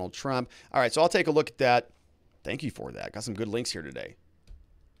versus Donald Trump. All right, so I'll take a look at that. Thank you for that. Got some good links here today.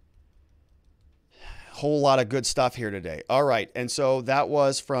 Whole lot of good stuff here today. All right, and so that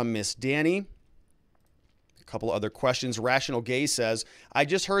was from Miss Danny. A couple other questions. Rational Gaze says, I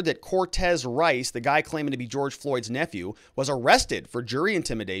just heard that Cortez Rice, the guy claiming to be George Floyd's nephew, was arrested for jury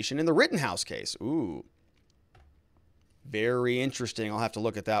intimidation in the Rittenhouse case. Ooh. Very interesting. I'll have to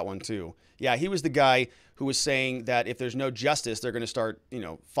look at that one too. Yeah, he was the guy who was saying that if there's no justice, they're going to start,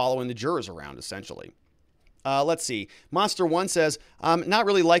 following the jurors around, essentially. Let's see. Monster One says, I'm not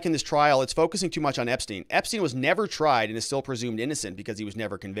really liking this trial. It's focusing too much on Epstein. Epstein was never tried and is still presumed innocent because he was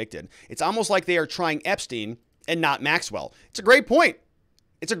never convicted. It's almost like they are trying Epstein and not Maxwell. It's a great point.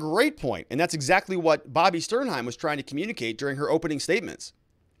 It's a great point. And that's exactly what Bobby Sternheim was trying to communicate during her opening statements.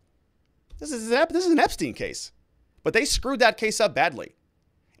 This is an Epstein case. But they screwed that case up badly.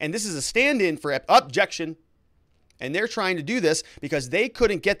 And this is a stand-in for objection. And they're trying to do this because they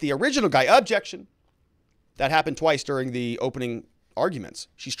couldn't get the original guy. Objection. That happened twice during the opening arguments.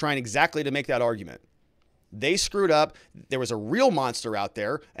 She's trying exactly to make that argument. They screwed up. There was a real monster out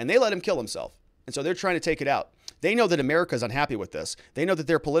there, and they let him kill himself. And so they're trying to take it out. They know that America's unhappy with this. They know that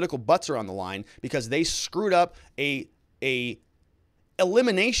their political butts are on the line because they screwed up a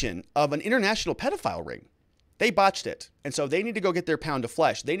elimination of an international pedophile ring. They botched it. And so they need to go get their pound of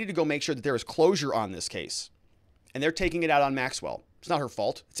flesh. They need to go make sure that there is closure on this case. And they're taking it out on Maxwell. It's not her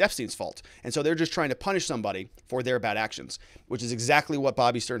fault. It's Epstein's fault. And so they're just trying to punish somebody for their bad actions, which is exactly what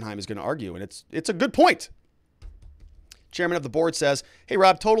Bobby Sternheim is going to argue. And it's a good point. Chairman of the board says, hey,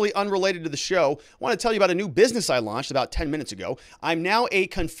 Rob, totally unrelated to the show. I want to tell you about a new business I launched about 10 minutes ago. I'm now a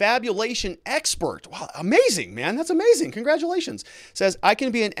confabulation expert. Wow, amazing, man. That's amazing. Congratulations. Says, I can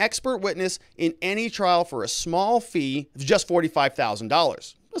be an expert witness in any trial for a small fee of just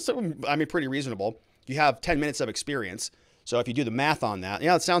 $45,000. I mean, pretty reasonable. You have 10 minutes of experience. So if you do the math on that,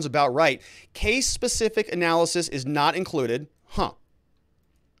 yeah, it sounds about right. Case-specific analysis is not included.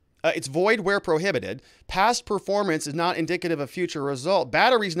 It's void where prohibited. Past performance is not indicative of future result.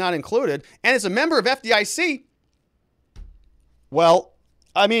 Battery's not included. And it's a member of FDIC. Well,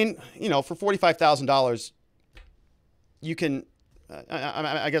 I mean, for $45,000, you can,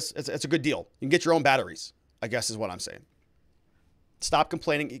 I guess it's a good deal. You can get your own batteries, I guess is what I'm saying. Stop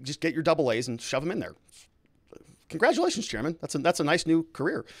complaining. Just get your double A's and shove them in there. Congratulations, Chairman. That's a nice new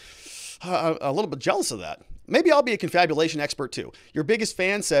career. A little bit jealous of that. Maybe I'll be a confabulation expert too. Your biggest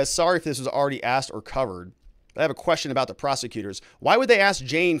fan says, sorry if this was already asked or covered, but I have a question about the prosecutors. Why would they ask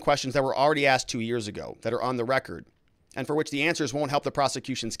Jane questions that were already asked 2 years ago, that are on the record, and for which the answers won't help the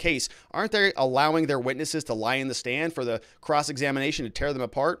prosecution's case? Aren't they allowing their witnesses to lie in the stand for the cross-examination to tear them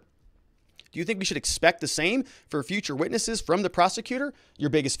apart? Do you think we should expect the same for future witnesses from the prosecutor? Your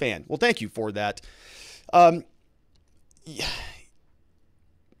biggest fan. Well, thank you for that.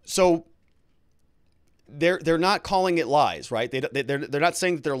 So they're not calling it lies, right? They're not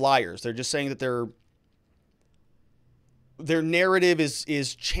saying that they're liars. They're just saying that their narrative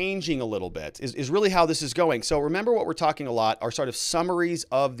is changing a little bit, is really how this is going. So remember what we're talking a lot are sort of summaries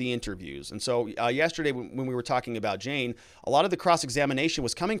of the interviews. And so yesterday when we were talking about Jane, a lot of the cross-examination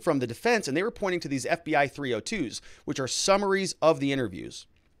was coming from the defense, and they were pointing to these FBI 302s, which are summaries of the interviews.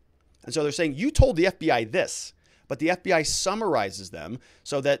 And so they're saying, you told the FBI this, but the FBI summarizes them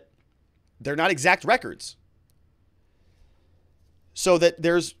so that they're not exact records. So that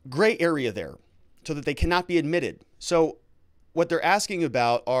there's gray area there, so that they cannot be admitted. So what they're asking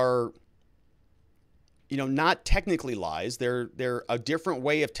about are, not technically lies. They're a different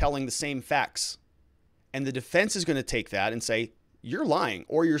way of telling the same facts. And the defense is going to take that and say, you're lying,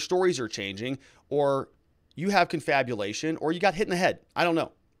 or your stories are changing, or you have confabulation, or you got hit in the head. I don't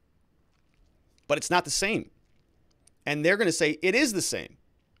know. But it's not the same. And they're going to say, it is the same.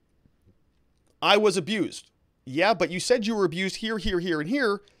 I was abused. Yeah, but you said you were abused here, here, here, and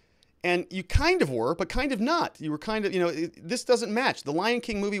here. And you kind of were, but kind of not. You were kind of, this doesn't match. The Lion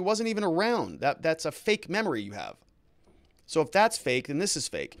King movie wasn't even around. That's a fake memory you have. So if that's fake, then this is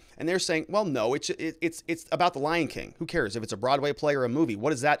fake. And they're saying, well, no, it's about the Lion King. Who cares if it's a Broadway play or a movie?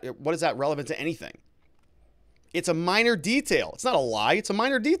 What is that relevant to anything? It's a minor detail. It's not a lie. It's a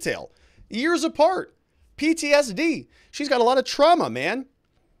minor detail. Years apart. PTSD. She's got a lot of trauma, man.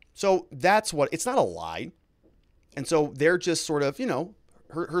 So that's what, it's not a lie. And so they're just sort of,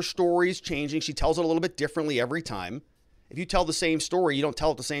 her story's changing. She tells it a little bit differently every time. If you tell the same story, you don't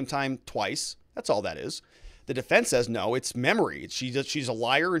tell it the same time twice. That's all that is. The defense says, no, it's memory. She's a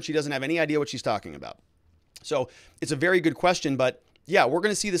liar and she doesn't have any idea what she's talking about. So it's a very good question, but yeah, we're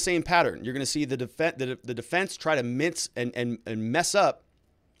going to see the same pattern. You're going to see the defense try to mince and mess up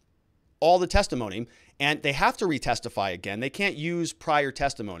all the testimony, and they have to retestify again. They can't use prior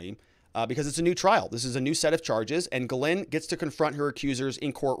testimony because it's a new trial. This is a new set of charges, and Ghislaine gets to confront her accusers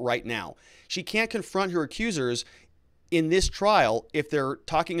in court right now. She can't confront her accusers in this trial if they're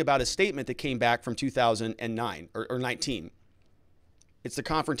talking about a statement that came back from 2009 or 19. It's the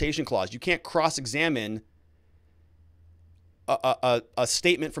confrontation clause. You can't cross-examine a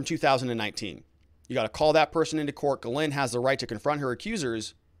statement from 2019. You got to call that person into court. Ghislaine has the right to confront her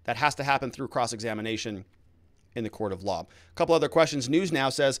accusers. That has to happen through cross-examination in the court of law. A couple other questions. News Now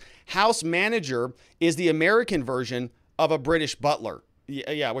says, house manager is the American version of a British butler.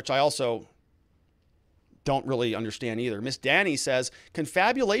 Yeah, which I also don't really understand either. Miss Danny says,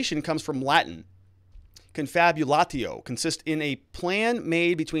 confabulation comes from Latin. Confabulatio consists in a plan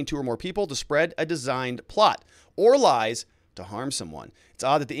made between two or more people to spread a designed plot or lies to harm someone. It's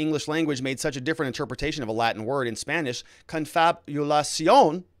odd that the English language made such a different interpretation of a Latin word. In Spanish,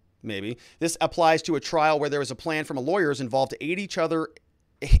 confabulation, maybe. This applies to a trial where there was a plan from lawyers involved to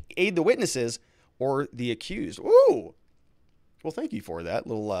aid the witnesses or the accused. Ooh. Well, thank you for that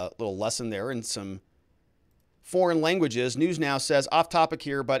little lesson there in some foreign languages. News Now says, off topic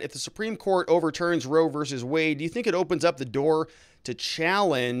here, but if the Supreme Court overturns Roe versus Wade, do you think it opens up the door to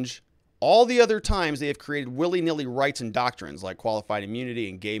challenge all the other times they have created willy-nilly rights and doctrines like qualified immunity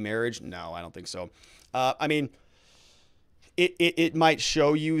and gay marriage? No, I don't think so. I mean, it might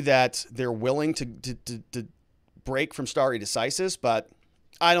show you that they're willing to break from stare decisis, but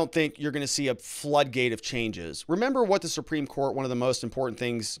I don't think you're going to see a floodgate of changes. Remember what the Supreme Court, one of the most important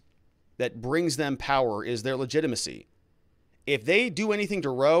things that brings them power is their legitimacy. If they do anything to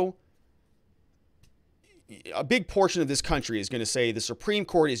Roe, a big portion of this country is going to say the Supreme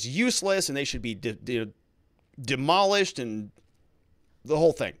Court is useless and they should be demolished and the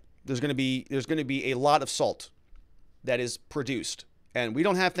whole thing. There's going to be a lot of salt that is produced, and we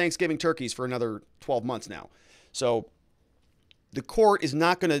don't have Thanksgiving turkeys for another 12 months now. So the court is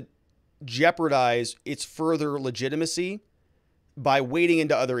not going to jeopardize its further legitimacy by wading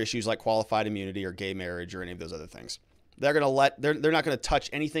into other issues like qualified immunity or gay marriage or any of those other things. They're not going to touch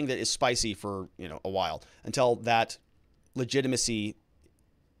anything that is spicy for, a while until that legitimacy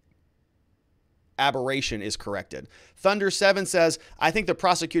aberration is corrected. Thunder 7 says, I think the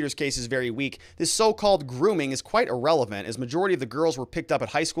prosecutor's case is very weak. This so-called grooming is quite irrelevant, as majority of the girls were picked up at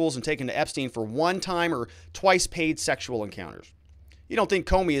high schools and taken to Epstein for one-time or twice paid sexual encounters. You don't think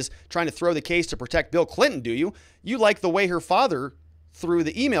Comey is trying to throw the case to protect Bill Clinton, do you? You like the way her father threw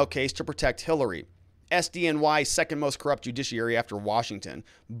the email case to protect Hillary. SDNY, second most corrupt judiciary after Washington.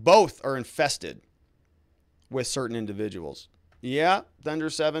 Both are infested with certain individuals. Yeah, Thunder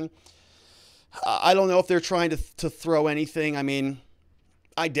 7. I don't know if they're trying to throw anything. I mean,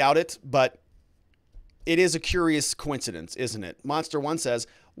 I doubt it, but it is a curious coincidence, isn't it? Monster 1 says,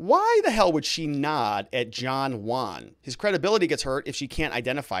 why the hell would she nod at John Juan? His credibility gets hurt if she can't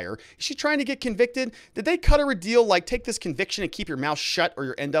identify her. Is she trying to get convicted? Did they cut her a deal like take this conviction and keep your mouth shut or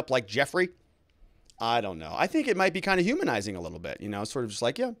you end up like Jeffrey? I don't know. I think it might be kind of humanizing a little bit, sort of just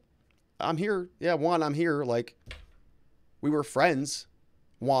like, yeah, I'm here. Yeah, Juan, I'm here. Like, we were friends,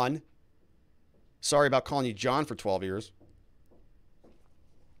 Juan. Sorry about calling you John for 12 years.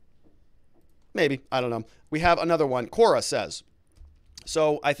 Maybe. I don't know. We have another one. Cora says,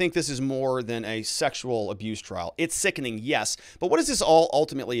 so I think this is more than a sexual abuse trial. It's sickening, yes. But what is this all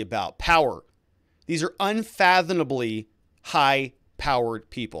ultimately about? Power. These are unfathomably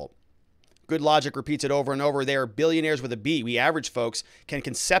high-powered people. Good Logic repeats it over and over. They are billionaires with a B. We average folks can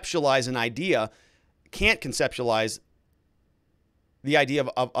conceptualize an idea, can't conceptualize the idea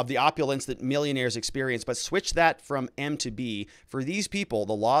of the opulence that millionaires experience, but switch that from M to B. For these people,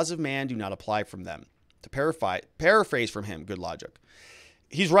 the laws of man do not apply from them. To paraphrase from him, Good Logic.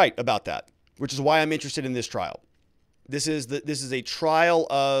 He's right about that, which is why I'm interested in this trial. This is a trial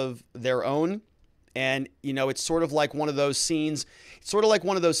of their own, and it's sort of like one of those scenes. It's sort of like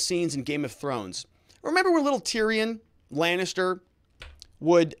one of those scenes in Game of Thrones. Remember where little Tyrion Lannister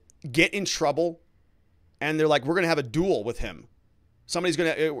would get in trouble And they're like, we're going to have a duel with him. Somebody's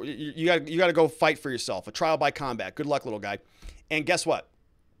going to, you got to go fight for yourself. A trial by combat. Good luck, little guy. And guess what?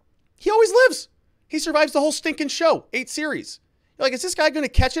 He always lives. He survives the whole stinking show. 8 series. You're like, is this guy going to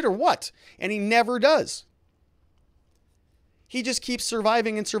catch it or what? And he never does. He just keeps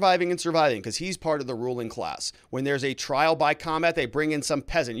surviving and surviving and surviving because he's part of the ruling class. When there's a trial by combat, they bring in some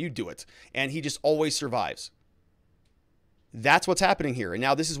peasant. You do it. And he just always survives. That's what's happening here. And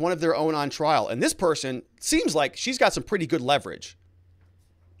now this is one of their own on trial. And this person seems like she's got some pretty good leverage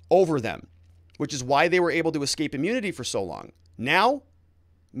over them, which is why they were able to escape immunity for so long. Now,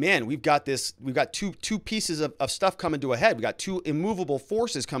 man, we've got two pieces of stuff coming to a head. We got 2 immovable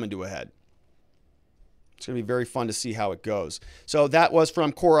forces coming to a head. It's going to be very fun to see how it goes. So that was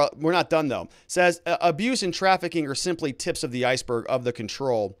from Cora. We're not done, though. Says, abuse and trafficking are simply tips of the iceberg of the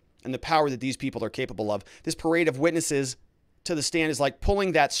control and the power that these people are capable of. This parade of witnesses to the stand is like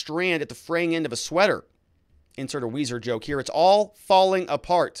pulling that strand at the fraying end of a sweater. Insert a Weezer joke here. It's all falling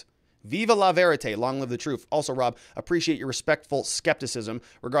apart. Viva la verite. Long live the truth. Also, Rob, appreciate your respectful skepticism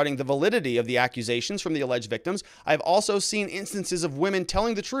regarding the validity of the accusations from the alleged victims. I've also seen instances of women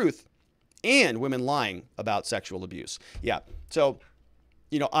telling the truth and women lying about sexual abuse. Yeah. So,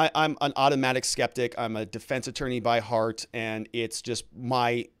 you know, I'm an automatic skeptic. I'm a defense attorney by heart, and it's just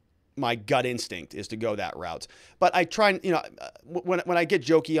my gut instinct is to go that route. But I try and, you know, when I get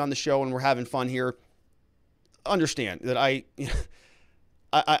jokey on the show and we're having fun here, understand that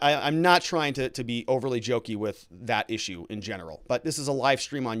I'm not trying to be overly jokey with that issue in general. But this is a live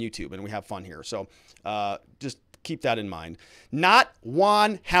stream on YouTube, and we have fun here. So just keep that in mind. Not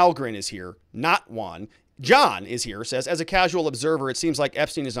Juan Halgren is here. Not Juan. John is here, says, as a casual observer, it seems like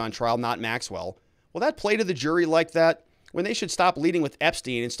Epstein is on trial, not Maxwell. Will that play to the jury like that? When they should stop leading with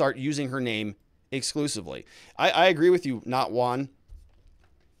Epstein and start using her name exclusively. I agree with you, not Juan.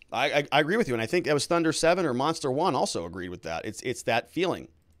 I agree with you, and I think that was Thunder 7 or Monster 1 also agreed with that. It's that feeling.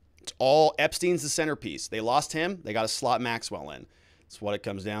 It's all Epstein's the centerpiece. They lost him. They got to slot Maxwell in. That's what it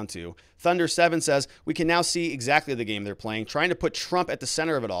comes down to. Thunder 7 says, we can now see exactly the game they're playing, trying to put Trump at the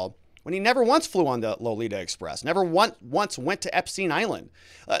center of it all when he never once flew on the Lolita Express, never once went to Epstein Island.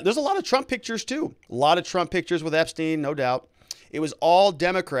 There's a lot of Trump pictures, too. A lot of Trump pictures with Epstein, no doubt. It was all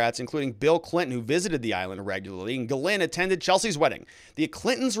Democrats, including Bill Clinton, who visited the island regularly, and Ghislaine attended Chelsea's wedding. The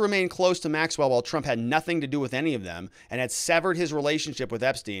Clintons remained close to Maxwell while Trump had nothing to do with any of them and had severed his relationship with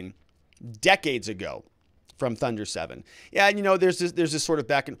Epstein decades ago from Thunder 7. Yeah, and you know, there's this sort of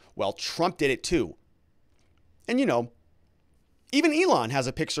back and, well, Trump did it too. And you know, even Elon has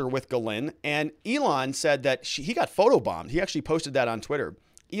a picture with Ghislaine, and Elon said that he got photobombed. He actually posted that on Twitter.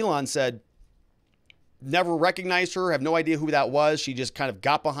 Elon said, never recognized her, have no idea who that was. She just kind of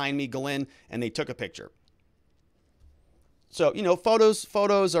got behind me, Ghislaine, and they took a picture. So, you know, photos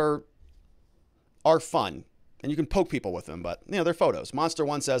are fun, and you can poke people with them, but, you know, they're photos. Monster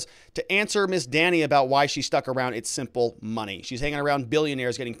 1 says, to answer Miss Danny about why she stuck around, it's simple money. She's hanging around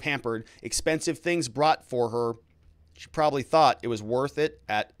billionaires getting pampered, expensive things brought for her. She probably thought it was worth it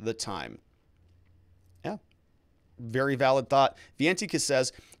at the time. Yeah, very valid thought. Vienticus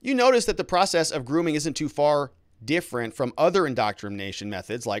says, you notice that the process of grooming isn't too far different from other indoctrination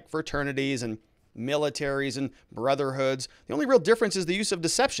methods like fraternities and militaries and brotherhoods. The only real difference is the use of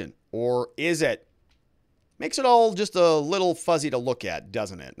deception. Or is it? Makes it all just a little fuzzy to look at,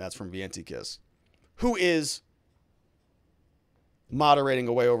 doesn't it? That's from Vienticus, who is moderating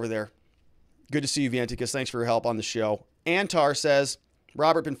away over there. Good to see you, Vienticus. Thanks for your help on the show. Antar says,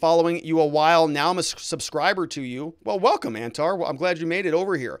 Robert, been following you a while. Now I'm a subscriber to you. Well, welcome, Antar. Well, I'm glad you made it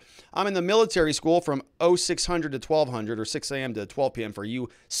over here. I'm in the military school from 0600 to 1200 or 6 a.m. to 12 p.m. for you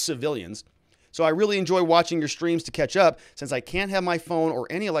civilians. So I really enjoy watching your streams to catch up since I can't have my phone or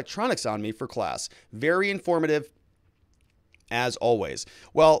any electronics on me for class. Very informative, as always.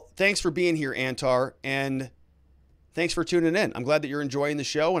 Well, thanks for being here, Antar, and thanks for tuning in. I'm glad that you're enjoying the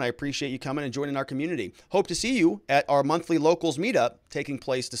show, and I appreciate you coming and joining our community. Hope to see you at our monthly locals meetup taking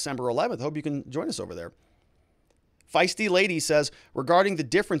place December 11th. Hope you can join us over there. Feisty Lady says, regarding the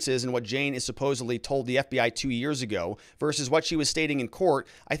differences in what Jane is supposedly told the FBI 2 years ago versus what she was stating in court,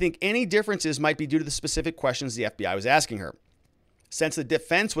 I think any differences might be due to the specific questions the FBI was asking her. Since the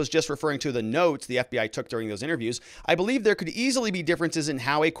defense was just referring to the notes the FBI took during those interviews, I believe there could easily be differences in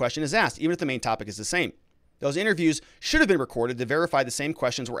how a question is asked, even if the main topic is the same. Those interviews should have been recorded to verify the same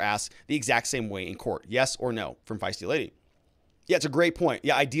questions were asked the exact same way in court. Yes or no? From Feisty Lady. Yeah, it's a great point.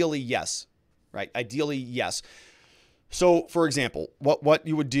 Yeah, ideally, yes. Right? Ideally, yes. So, for example, what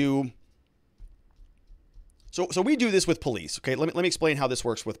you would do. So we do this with police. Okay, let me explain how this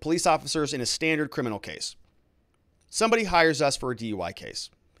works with police officers in a standard criminal case. Somebody hires us for a DUI case.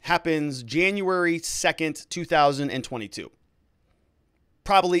 happens January 2nd, 2022.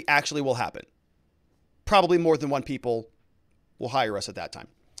 Probably actually will happen. Probably more than one people will hire us at that time.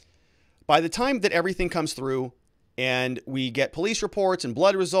 By the time that everything comes through and we get police reports and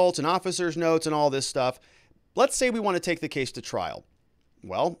blood results and officers' notes and all this stuff, let's say we want to take the case to trial.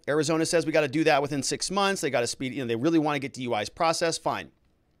 Well, Arizona says we got to do that within 6 months. They got to speed, they really want to get DUIs processed. Fine.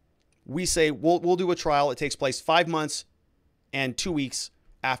 We say we'll do a trial. It takes place 5 months and 2 weeks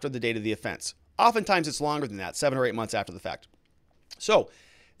after the date of the offense. Oftentimes it's longer than that, 7 or 8 months after the fact. So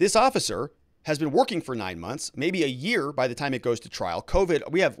this officer has been working for 9 months, maybe a year by the time it goes to trial.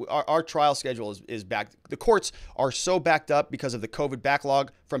 COVID, we have our trial schedule is back. The courts are so backed up because of the COVID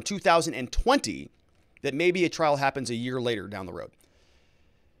backlog from 2020 that maybe a trial happens a year later down the road.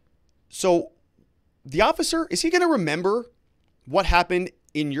 So the officer, is he going to remember what happened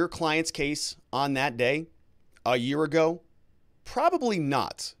in your client's case on that day a year ago? Probably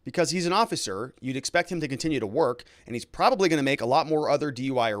not, because he's an officer. You'd expect him to continue to work, and he's probably going to make a lot more other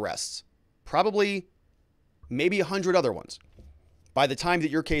DUI arrests. Probably maybe 100 other ones by the time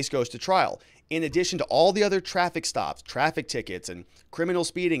that your case goes to trial, in addition to all the other traffic stops, traffic tickets, and criminal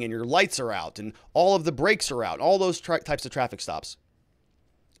speeding, and your lights are out, and all of the brakes are out, all those types of traffic stops.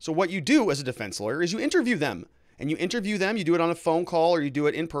 So what you do as a defense lawyer is you interview them. And you interview them, you do it on a phone call or you do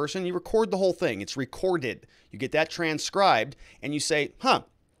it in person, you record the whole thing. It's recorded. You get that transcribed and you say,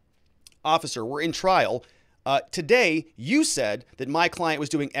 officer, we're in trial. Today, you said that my client was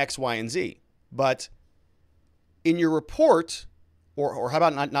doing X, Y, and Z. But in your report, or how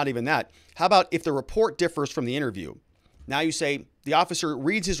about not even that, how about if the report differs from the interview? Now you say, the officer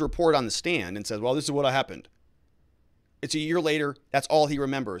reads his report on the stand and says, well, this is what happened. It's a year later. That's all he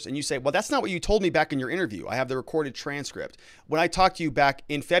remembers. And you say, well, that's not what you told me back in your interview. I have the recorded transcript. When I talked to you back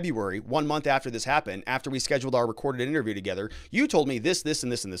in February, 1 month after this happened, after we scheduled our recorded interview together, you told me this, this,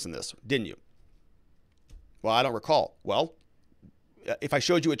 and this, and this, and this, didn't you? Well, I don't recall. Well, if I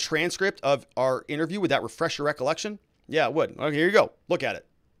showed you a transcript of our interview, would that refresh your recollection? Yeah, it would. Okay, here you go. Look at it.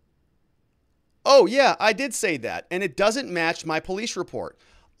 Oh, yeah, I did say that. And it doesn't match my police report.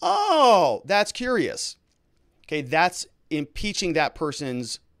 Oh, that's curious. Okay, that's impeaching that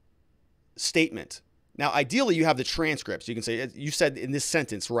person's statement. Now, ideally, you have the transcript. So you can say, you said in this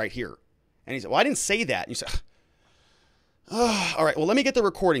sentence right here. And he said, well, I didn't say that. And you say, oh, all right, well, let me get the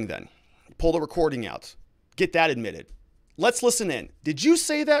recording then. Pull the recording out. Get that admitted. Let's listen in. Did you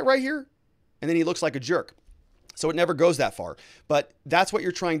say that right here? And then he looks like a jerk. So it never goes that far. But that's what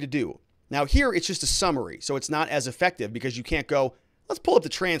you're trying to do. Now, here, it's just a summary. So it's not as effective because you can't go, let's pull up the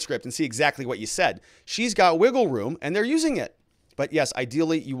transcript and see exactly what you said. She's got wiggle room and they're using it. But yes,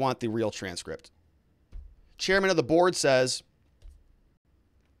 ideally you want the real transcript. Chairman of the board says,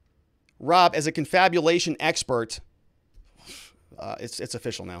 Rob, as a confabulation expert, it's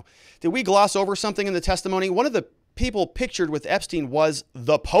official now. Did we gloss over something in the testimony? One of the people pictured with Epstein was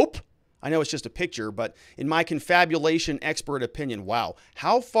the Pope. I know it's just a picture, but in my confabulation expert opinion, wow,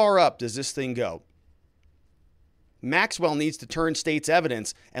 how far up does this thing go? Maxwell needs to turn state's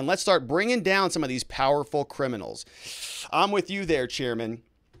evidence, and let's start bringing down some of these powerful criminals. I'm with you there, Chairman.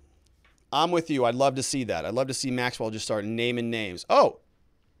 I'm with you. I'd love to see that. I'd love to see Maxwell just start naming names. Oh,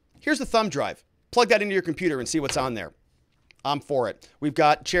 here's the thumb drive. Plug that into your computer and see what's on there. I'm for it. We've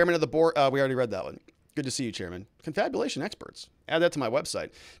got Chairman of the board. We already read that one. Good to see you, Chairman. Confabulation experts. Add that to my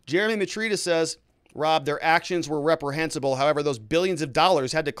website. Jeremy Matrita says, Rob, their actions were reprehensible. However, those billions of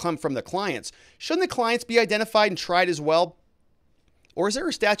dollars had to come from the clients. Shouldn't the clients be identified and tried as well? Or is there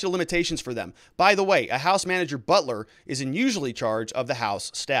a statute of limitations for them? By the way, a house manager butler is in usually charge of the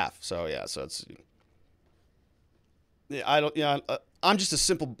house staff. So yeah, so it's, I'm just a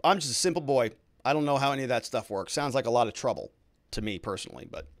simple boy. I don't know how any of that stuff works. Sounds like a lot of trouble to me personally,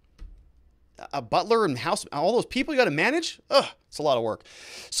 but a butler and house, all those people you got to manage? Ugh, it's a lot of work.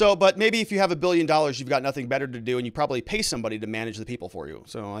 So, but maybe if you have $1 billion, you've got nothing better to do and you probably pay somebody to manage the people for you.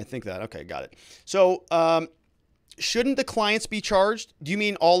 So I think that, okay, got it. So, shouldn't the clients be charged? Do you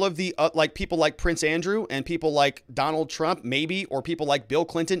mean all of the, like people like Prince Andrew and people like Donald Trump, maybe, or people like Bill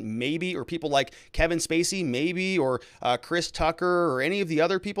Clinton, maybe, or people like Kevin Spacey, maybe, or Chris Tucker, or any of the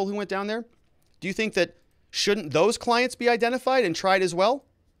other people who went down there? Do you think that shouldn't those clients be identified and tried as well?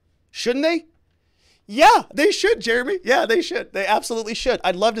 Shouldn't they? Yeah, they should, Jeremy. Yeah, they should. They absolutely should.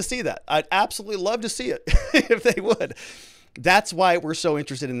 I'd love to see that. I'd absolutely love to see it if they would. That's why we're so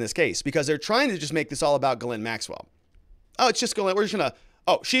interested in this case, because they're trying to just make this all about Ghislaine Maxwell. Oh, it's just Ghislaine. We're just going to,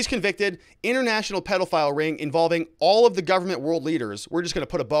 oh, she's convicted. International pedophile ring involving all of the government world leaders. We're just going to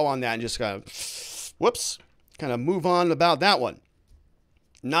put a bow on that and just kind of, whoops, kind of move on about that one.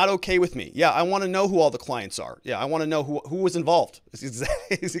 Not okay with me. Yeah, I want to know who all the clients are. Yeah, I want to know who was involved.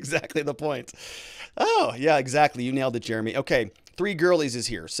 Is exactly the point. Oh, yeah, exactly. You nailed it, Jeremy. Okay, Three Girlies is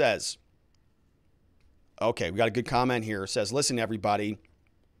here. Says, okay, we got a good comment here. Says, listen, everybody.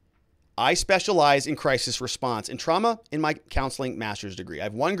 I specialize in crisis response and trauma in my counseling master's degree. I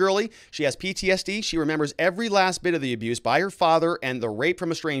have one girlie. She has PTSD. She remembers every last bit of the abuse by her father and the rape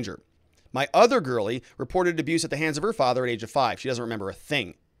from a stranger. My other girlie reported abuse at the hands of her father at age of 5. She doesn't remember a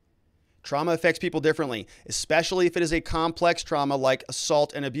thing. Trauma affects people differently, especially if it is a complex trauma like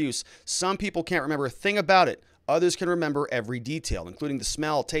assault and abuse. Some people can't remember a thing about it. Others can remember every detail, including the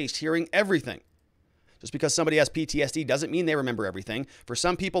smell, taste, hearing, everything. Just because somebody has PTSD doesn't mean they remember everything. For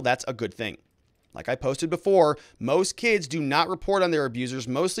some people, that's a good thing. Like I posted before, most kids do not report on their abusers,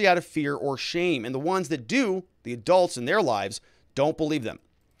 mostly out of fear or shame. And the ones that do, the adults in their lives, don't believe them.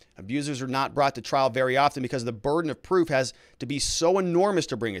 Abusers are not brought to trial very often because the burden of proof has to be so enormous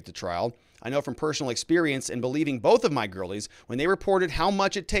to bring it to trial. I know from personal experience and believing both of my girlies when they reported how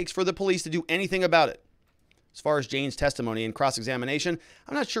much it takes for the police to do anything about it. As far as Jane's testimony and cross-examination,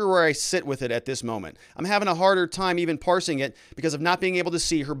 I'm not sure where I sit with it at this moment. I'm having a harder time even parsing it because of not being able to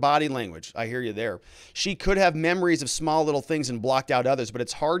see her body language. I hear you there. She could have memories of small little things and blocked out others, but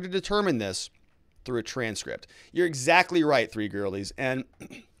it's hard to determine this through a transcript. You're exactly right, Three Girlies. And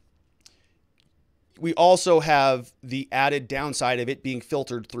we also have the added downside of it being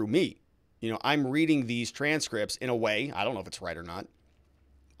filtered through me. You know, I'm reading these transcripts in a way, I don't know if it's right or not.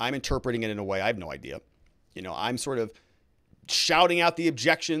 I'm interpreting it in a way, I have no idea. You know, I'm sort of shouting out the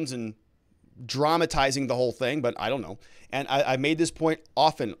objections and dramatizing the whole thing, but I don't know. And I've made this point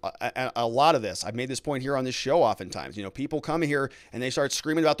often, a lot of this. I've made this point here on this show oftentimes. You know, people come here and they start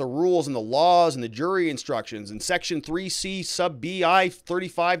screaming about the rules and the laws and the jury instructions and Section 3C sub BI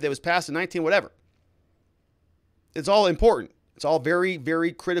 35 that was passed in 19, whatever. It's all important. It's all very,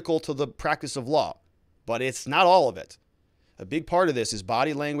 very critical to the practice of law, but it's not all of it. A big part of this is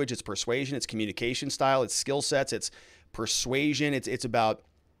body language, it's persuasion, it's communication style, it's skill sets, it's persuasion, it's about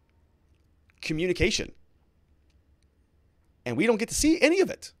communication. And we don't get to see any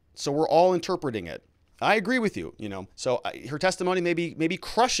of it. So we're all interpreting it. I agree with you, you know. So her testimony may be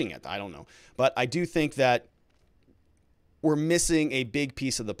crushing it, I don't know. But I do think that we're missing a big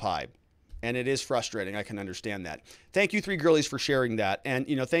piece of the pie. And it is frustrating. I can understand that. Thank you, Three Girlies, for sharing that. And,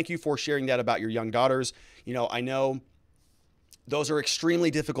 you know, thank you for sharing that about your young daughters. You know, I know those are extremely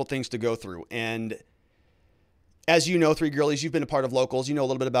difficult things to go through. And as you know, Three Girlies, you've been a part of Locals. You know a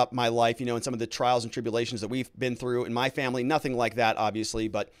little bit about my life, you know, and some of the trials and tribulations that we've been through in my family. Nothing like that, obviously.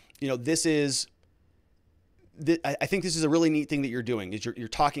 But, you know, I think this is a really neat thing that you're doing, is you're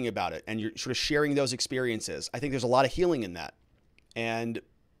talking about it and you're sort of sharing those experiences. I think there's a lot of healing in that. And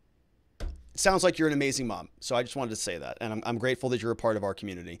it sounds like you're an amazing mom. So I just wanted to say that. And I'm grateful that you're a part of our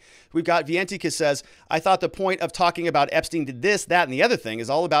community. We've got Vientika says, I thought the point of talking about Epstein did this, that, and the other thing is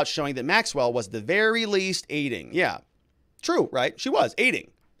all about showing that Maxwell was at the very least aiding. Yeah, true, right? She was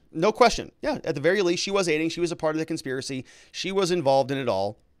aiding. No question. Yeah, at the very least, she was aiding. She was a part of the conspiracy. She was involved in it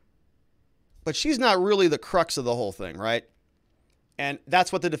all. But she's not really the crux of the whole thing, right? And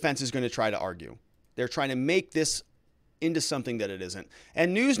that's what the defense is going to try to argue. They're trying to make this into something that it isn't.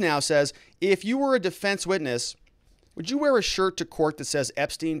 And News Now says, if you were a defense witness, would you wear a shirt to court that says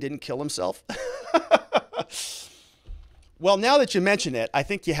Epstein didn't kill himself? Well, now that you mention it, I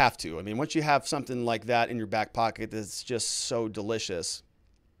think you have to. I mean, once you have something like that in your back pocket that's just so delicious,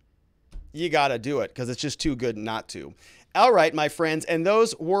 you got to do it because it's just too good not to. All right, my friends. And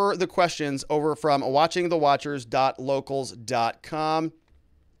those were the questions over from watchingthewatchers.locals.com.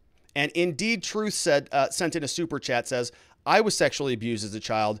 And Indeed Truth said, sent in a super chat, says, I was sexually abused as a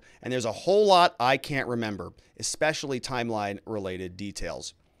child, and there's a whole lot I can't remember, especially timeline-related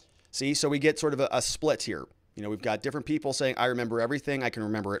details. See, so we get sort of a split here. You know, we've got different people saying, I remember everything, I can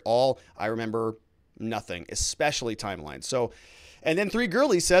remember it all, I remember nothing, especially timelines. So, and then Three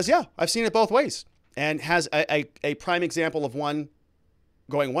Girlies says, yeah, I've seen it both ways, and has a prime example of one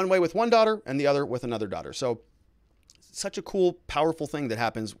going one way with one daughter and the other with another daughter. So, such a cool, powerful thing that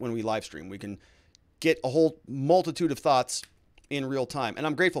happens when we live stream. We can get a whole multitude of thoughts in real time. And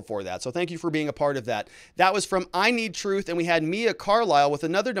I'm grateful for that. So thank you for being a part of that. That was from I Need Truth. And we had Mia Carlisle with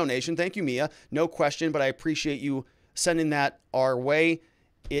another donation. Thank you, Mia. No question, but I appreciate you sending that our way.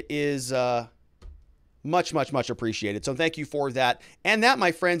 It is much, much, much appreciated. So thank you for that. And that,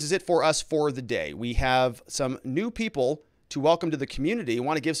 my friends, is it for us for the day. We have some new people to welcome to the community. I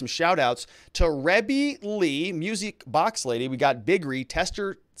want to give some shout outs to Rebby Lee, Music Box Lady. We got Bigry,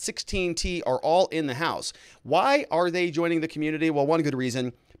 Tester 16T are all in the house. Why are they joining the community? Well, one good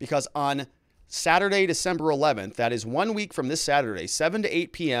reason, because on Saturday, December 11th. That is 1 week from this Saturday, 7 to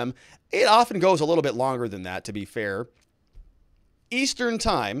 8 p.m. It often goes a little bit longer than that, to be fair. Eastern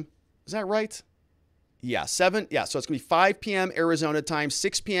time. Is that right? Yeah, 7. Yeah, so it's going to be 5 p.m. Arizona time,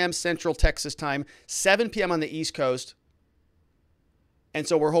 6 p.m. Central Texas time, 7 p.m. on the East Coast. And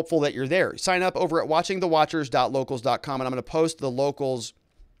so we're hopeful that you're there. Sign up over at watchingthewatchers.locals.com, and I'm going to post the locals,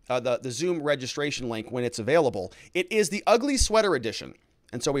 the Zoom registration link when it's available. It is the Ugly Sweater edition.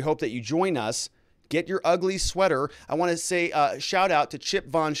 And so we hope that you join us. Get your ugly sweater. I want to say shout out to Chip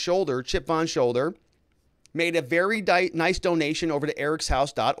Von Shoulder. Chip Von Shoulder made a very nice donation over to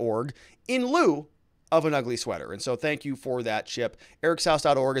ericshouse.org in lieu of an ugly sweater. And so thank you for that, Chip.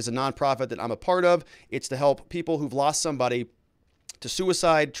 ericshouse.org is a nonprofit that I'm a part of. It's to help people who've lost somebody to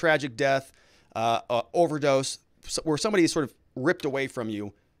suicide, tragic death, overdose, where somebody is sort of ripped away from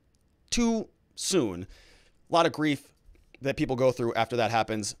you too soon. A lot of grief that people go through after that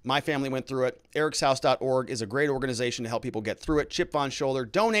happens. My family went through it. ericshouse.org is a great organization to help people get through it. Chip Von Shoulder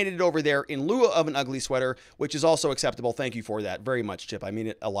donated it over there in lieu of an ugly sweater, which is also acceptable. Thank you for that very much, Chip. I mean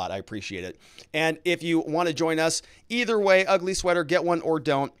it a lot. I appreciate it. And if you want to join us, either way, ugly sweater, get one or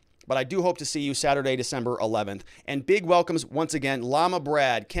don't. But I do hope to see you Saturday, December 11th. And big welcomes once again, Llama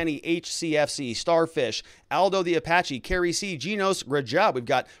Brad, Kenny HCFC, Starfish, Aldo the Apache, Carrie C, Genos, great job. We've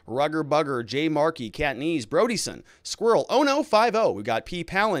got Rugger Bugger, Jay Markey, Katniss, Brodyson, Squirrel, Oh No 50. We've got P.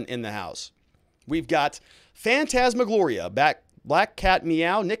 Palin in the house. We've got Phantasmagloria, Black Cat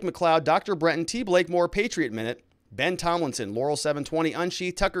Meow, Nick McLeod, Dr. Brenton, T. Blakemore, Patriot Minute, Ben Tomlinson, Laurel 720,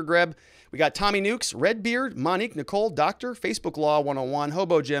 Unsheath, Tucker Greb. We got Tommy Nukes, Redbeard, Monique, Nicole, Doctor, Facebook Law 101,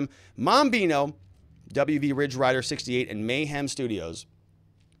 Hobo Jim, Mombino, WV Ridge Rider 68, and Mayhem Studios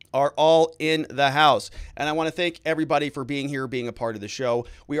are all in the house. And I want to thank everybody for being here, being a part of the show.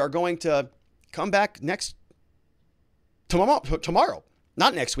 We are going to come back tomorrow.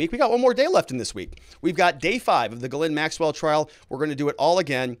 Not next week. We got one more day left in this week. We've got day 5 of the Ghislaine Maxwell trial. We're going to do it all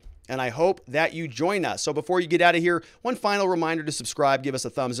again. And I hope that you join us. So before you get out of here, one final reminder to subscribe, give us a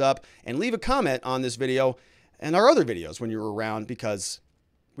thumbs up, and leave a comment on this video and our other videos when you're around, because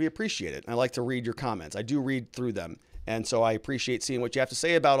we appreciate it. I like to read your comments. I do read through them. And so I appreciate seeing what you have to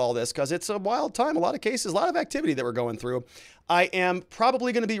say about all this, because it's a wild time, a lot of cases, a lot of activity that we're going through. I am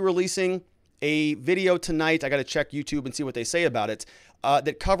probably going to be releasing a video tonight. I got to check YouTube and see what they say about it,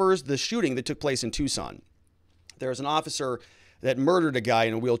 that covers the shooting that took place in Tucson. There's an officer that murdered a guy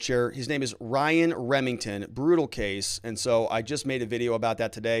in a wheelchair. His name is Ryan Remington. Brutal case. And so I just made a video about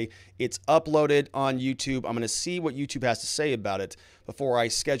that today. It's uploaded on YouTube. I'm going to see what YouTube has to say about it before I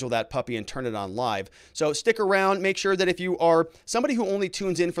schedule that puppy and turn it on live. So stick around. Make sure that if you are somebody who only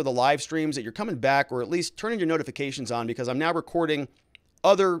tunes in for the live streams, that you're coming back, or at least turning your notifications on, because I'm now recording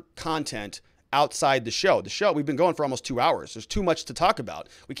other content outside the show. The show, we've been going for almost 2 hours. There's too much to talk about.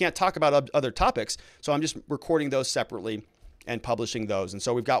 We can't talk about other topics. So I'm just recording those separately and publishing those. And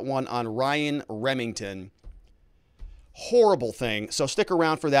so we've got one on Ryan Remington. Horrible thing. So stick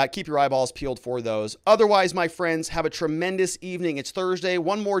around for that. Keep your eyeballs peeled for those. Otherwise, my friends, have a tremendous evening. It's Thursday,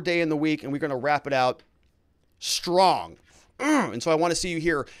 one more day in the week, and we're going to wrap it out strong. And so I want to see you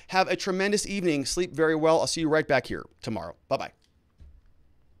here. Have a tremendous evening. Sleep very well. I'll see you right back here tomorrow. Bye-bye.